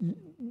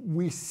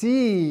we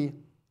see,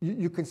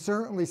 you can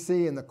certainly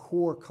see in the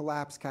core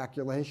collapse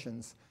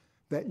calculations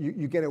that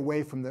you get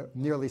away from the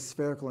nearly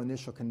spherical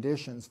initial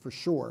conditions for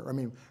sure. I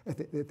mean,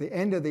 at the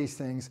end of these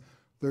things,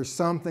 there's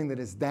something that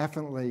is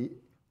definitely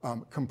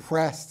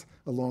compressed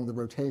along the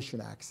rotation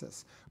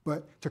axis.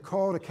 But to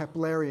call it a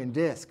Keplerian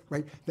disk,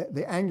 right,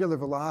 the angular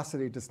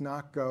velocity does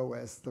not go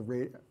as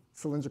the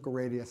cylindrical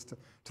radius to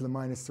the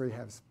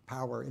 -3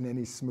 power in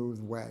any smooth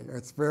way.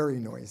 It's very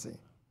noisy.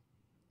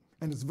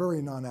 And it's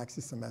very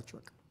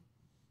non-axisymmetric.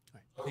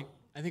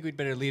 I think we'd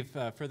better leave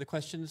further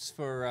questions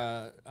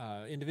for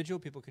individual.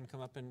 People can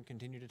come up and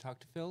continue to talk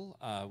to Phil.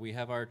 We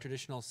have our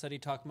traditional SETI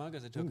Talk mug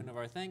as a token of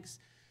our thanks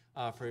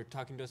for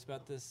talking to us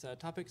about this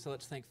topic. So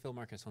let's thank Phil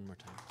Marcus one more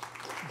time.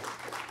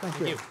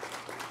 Thank you.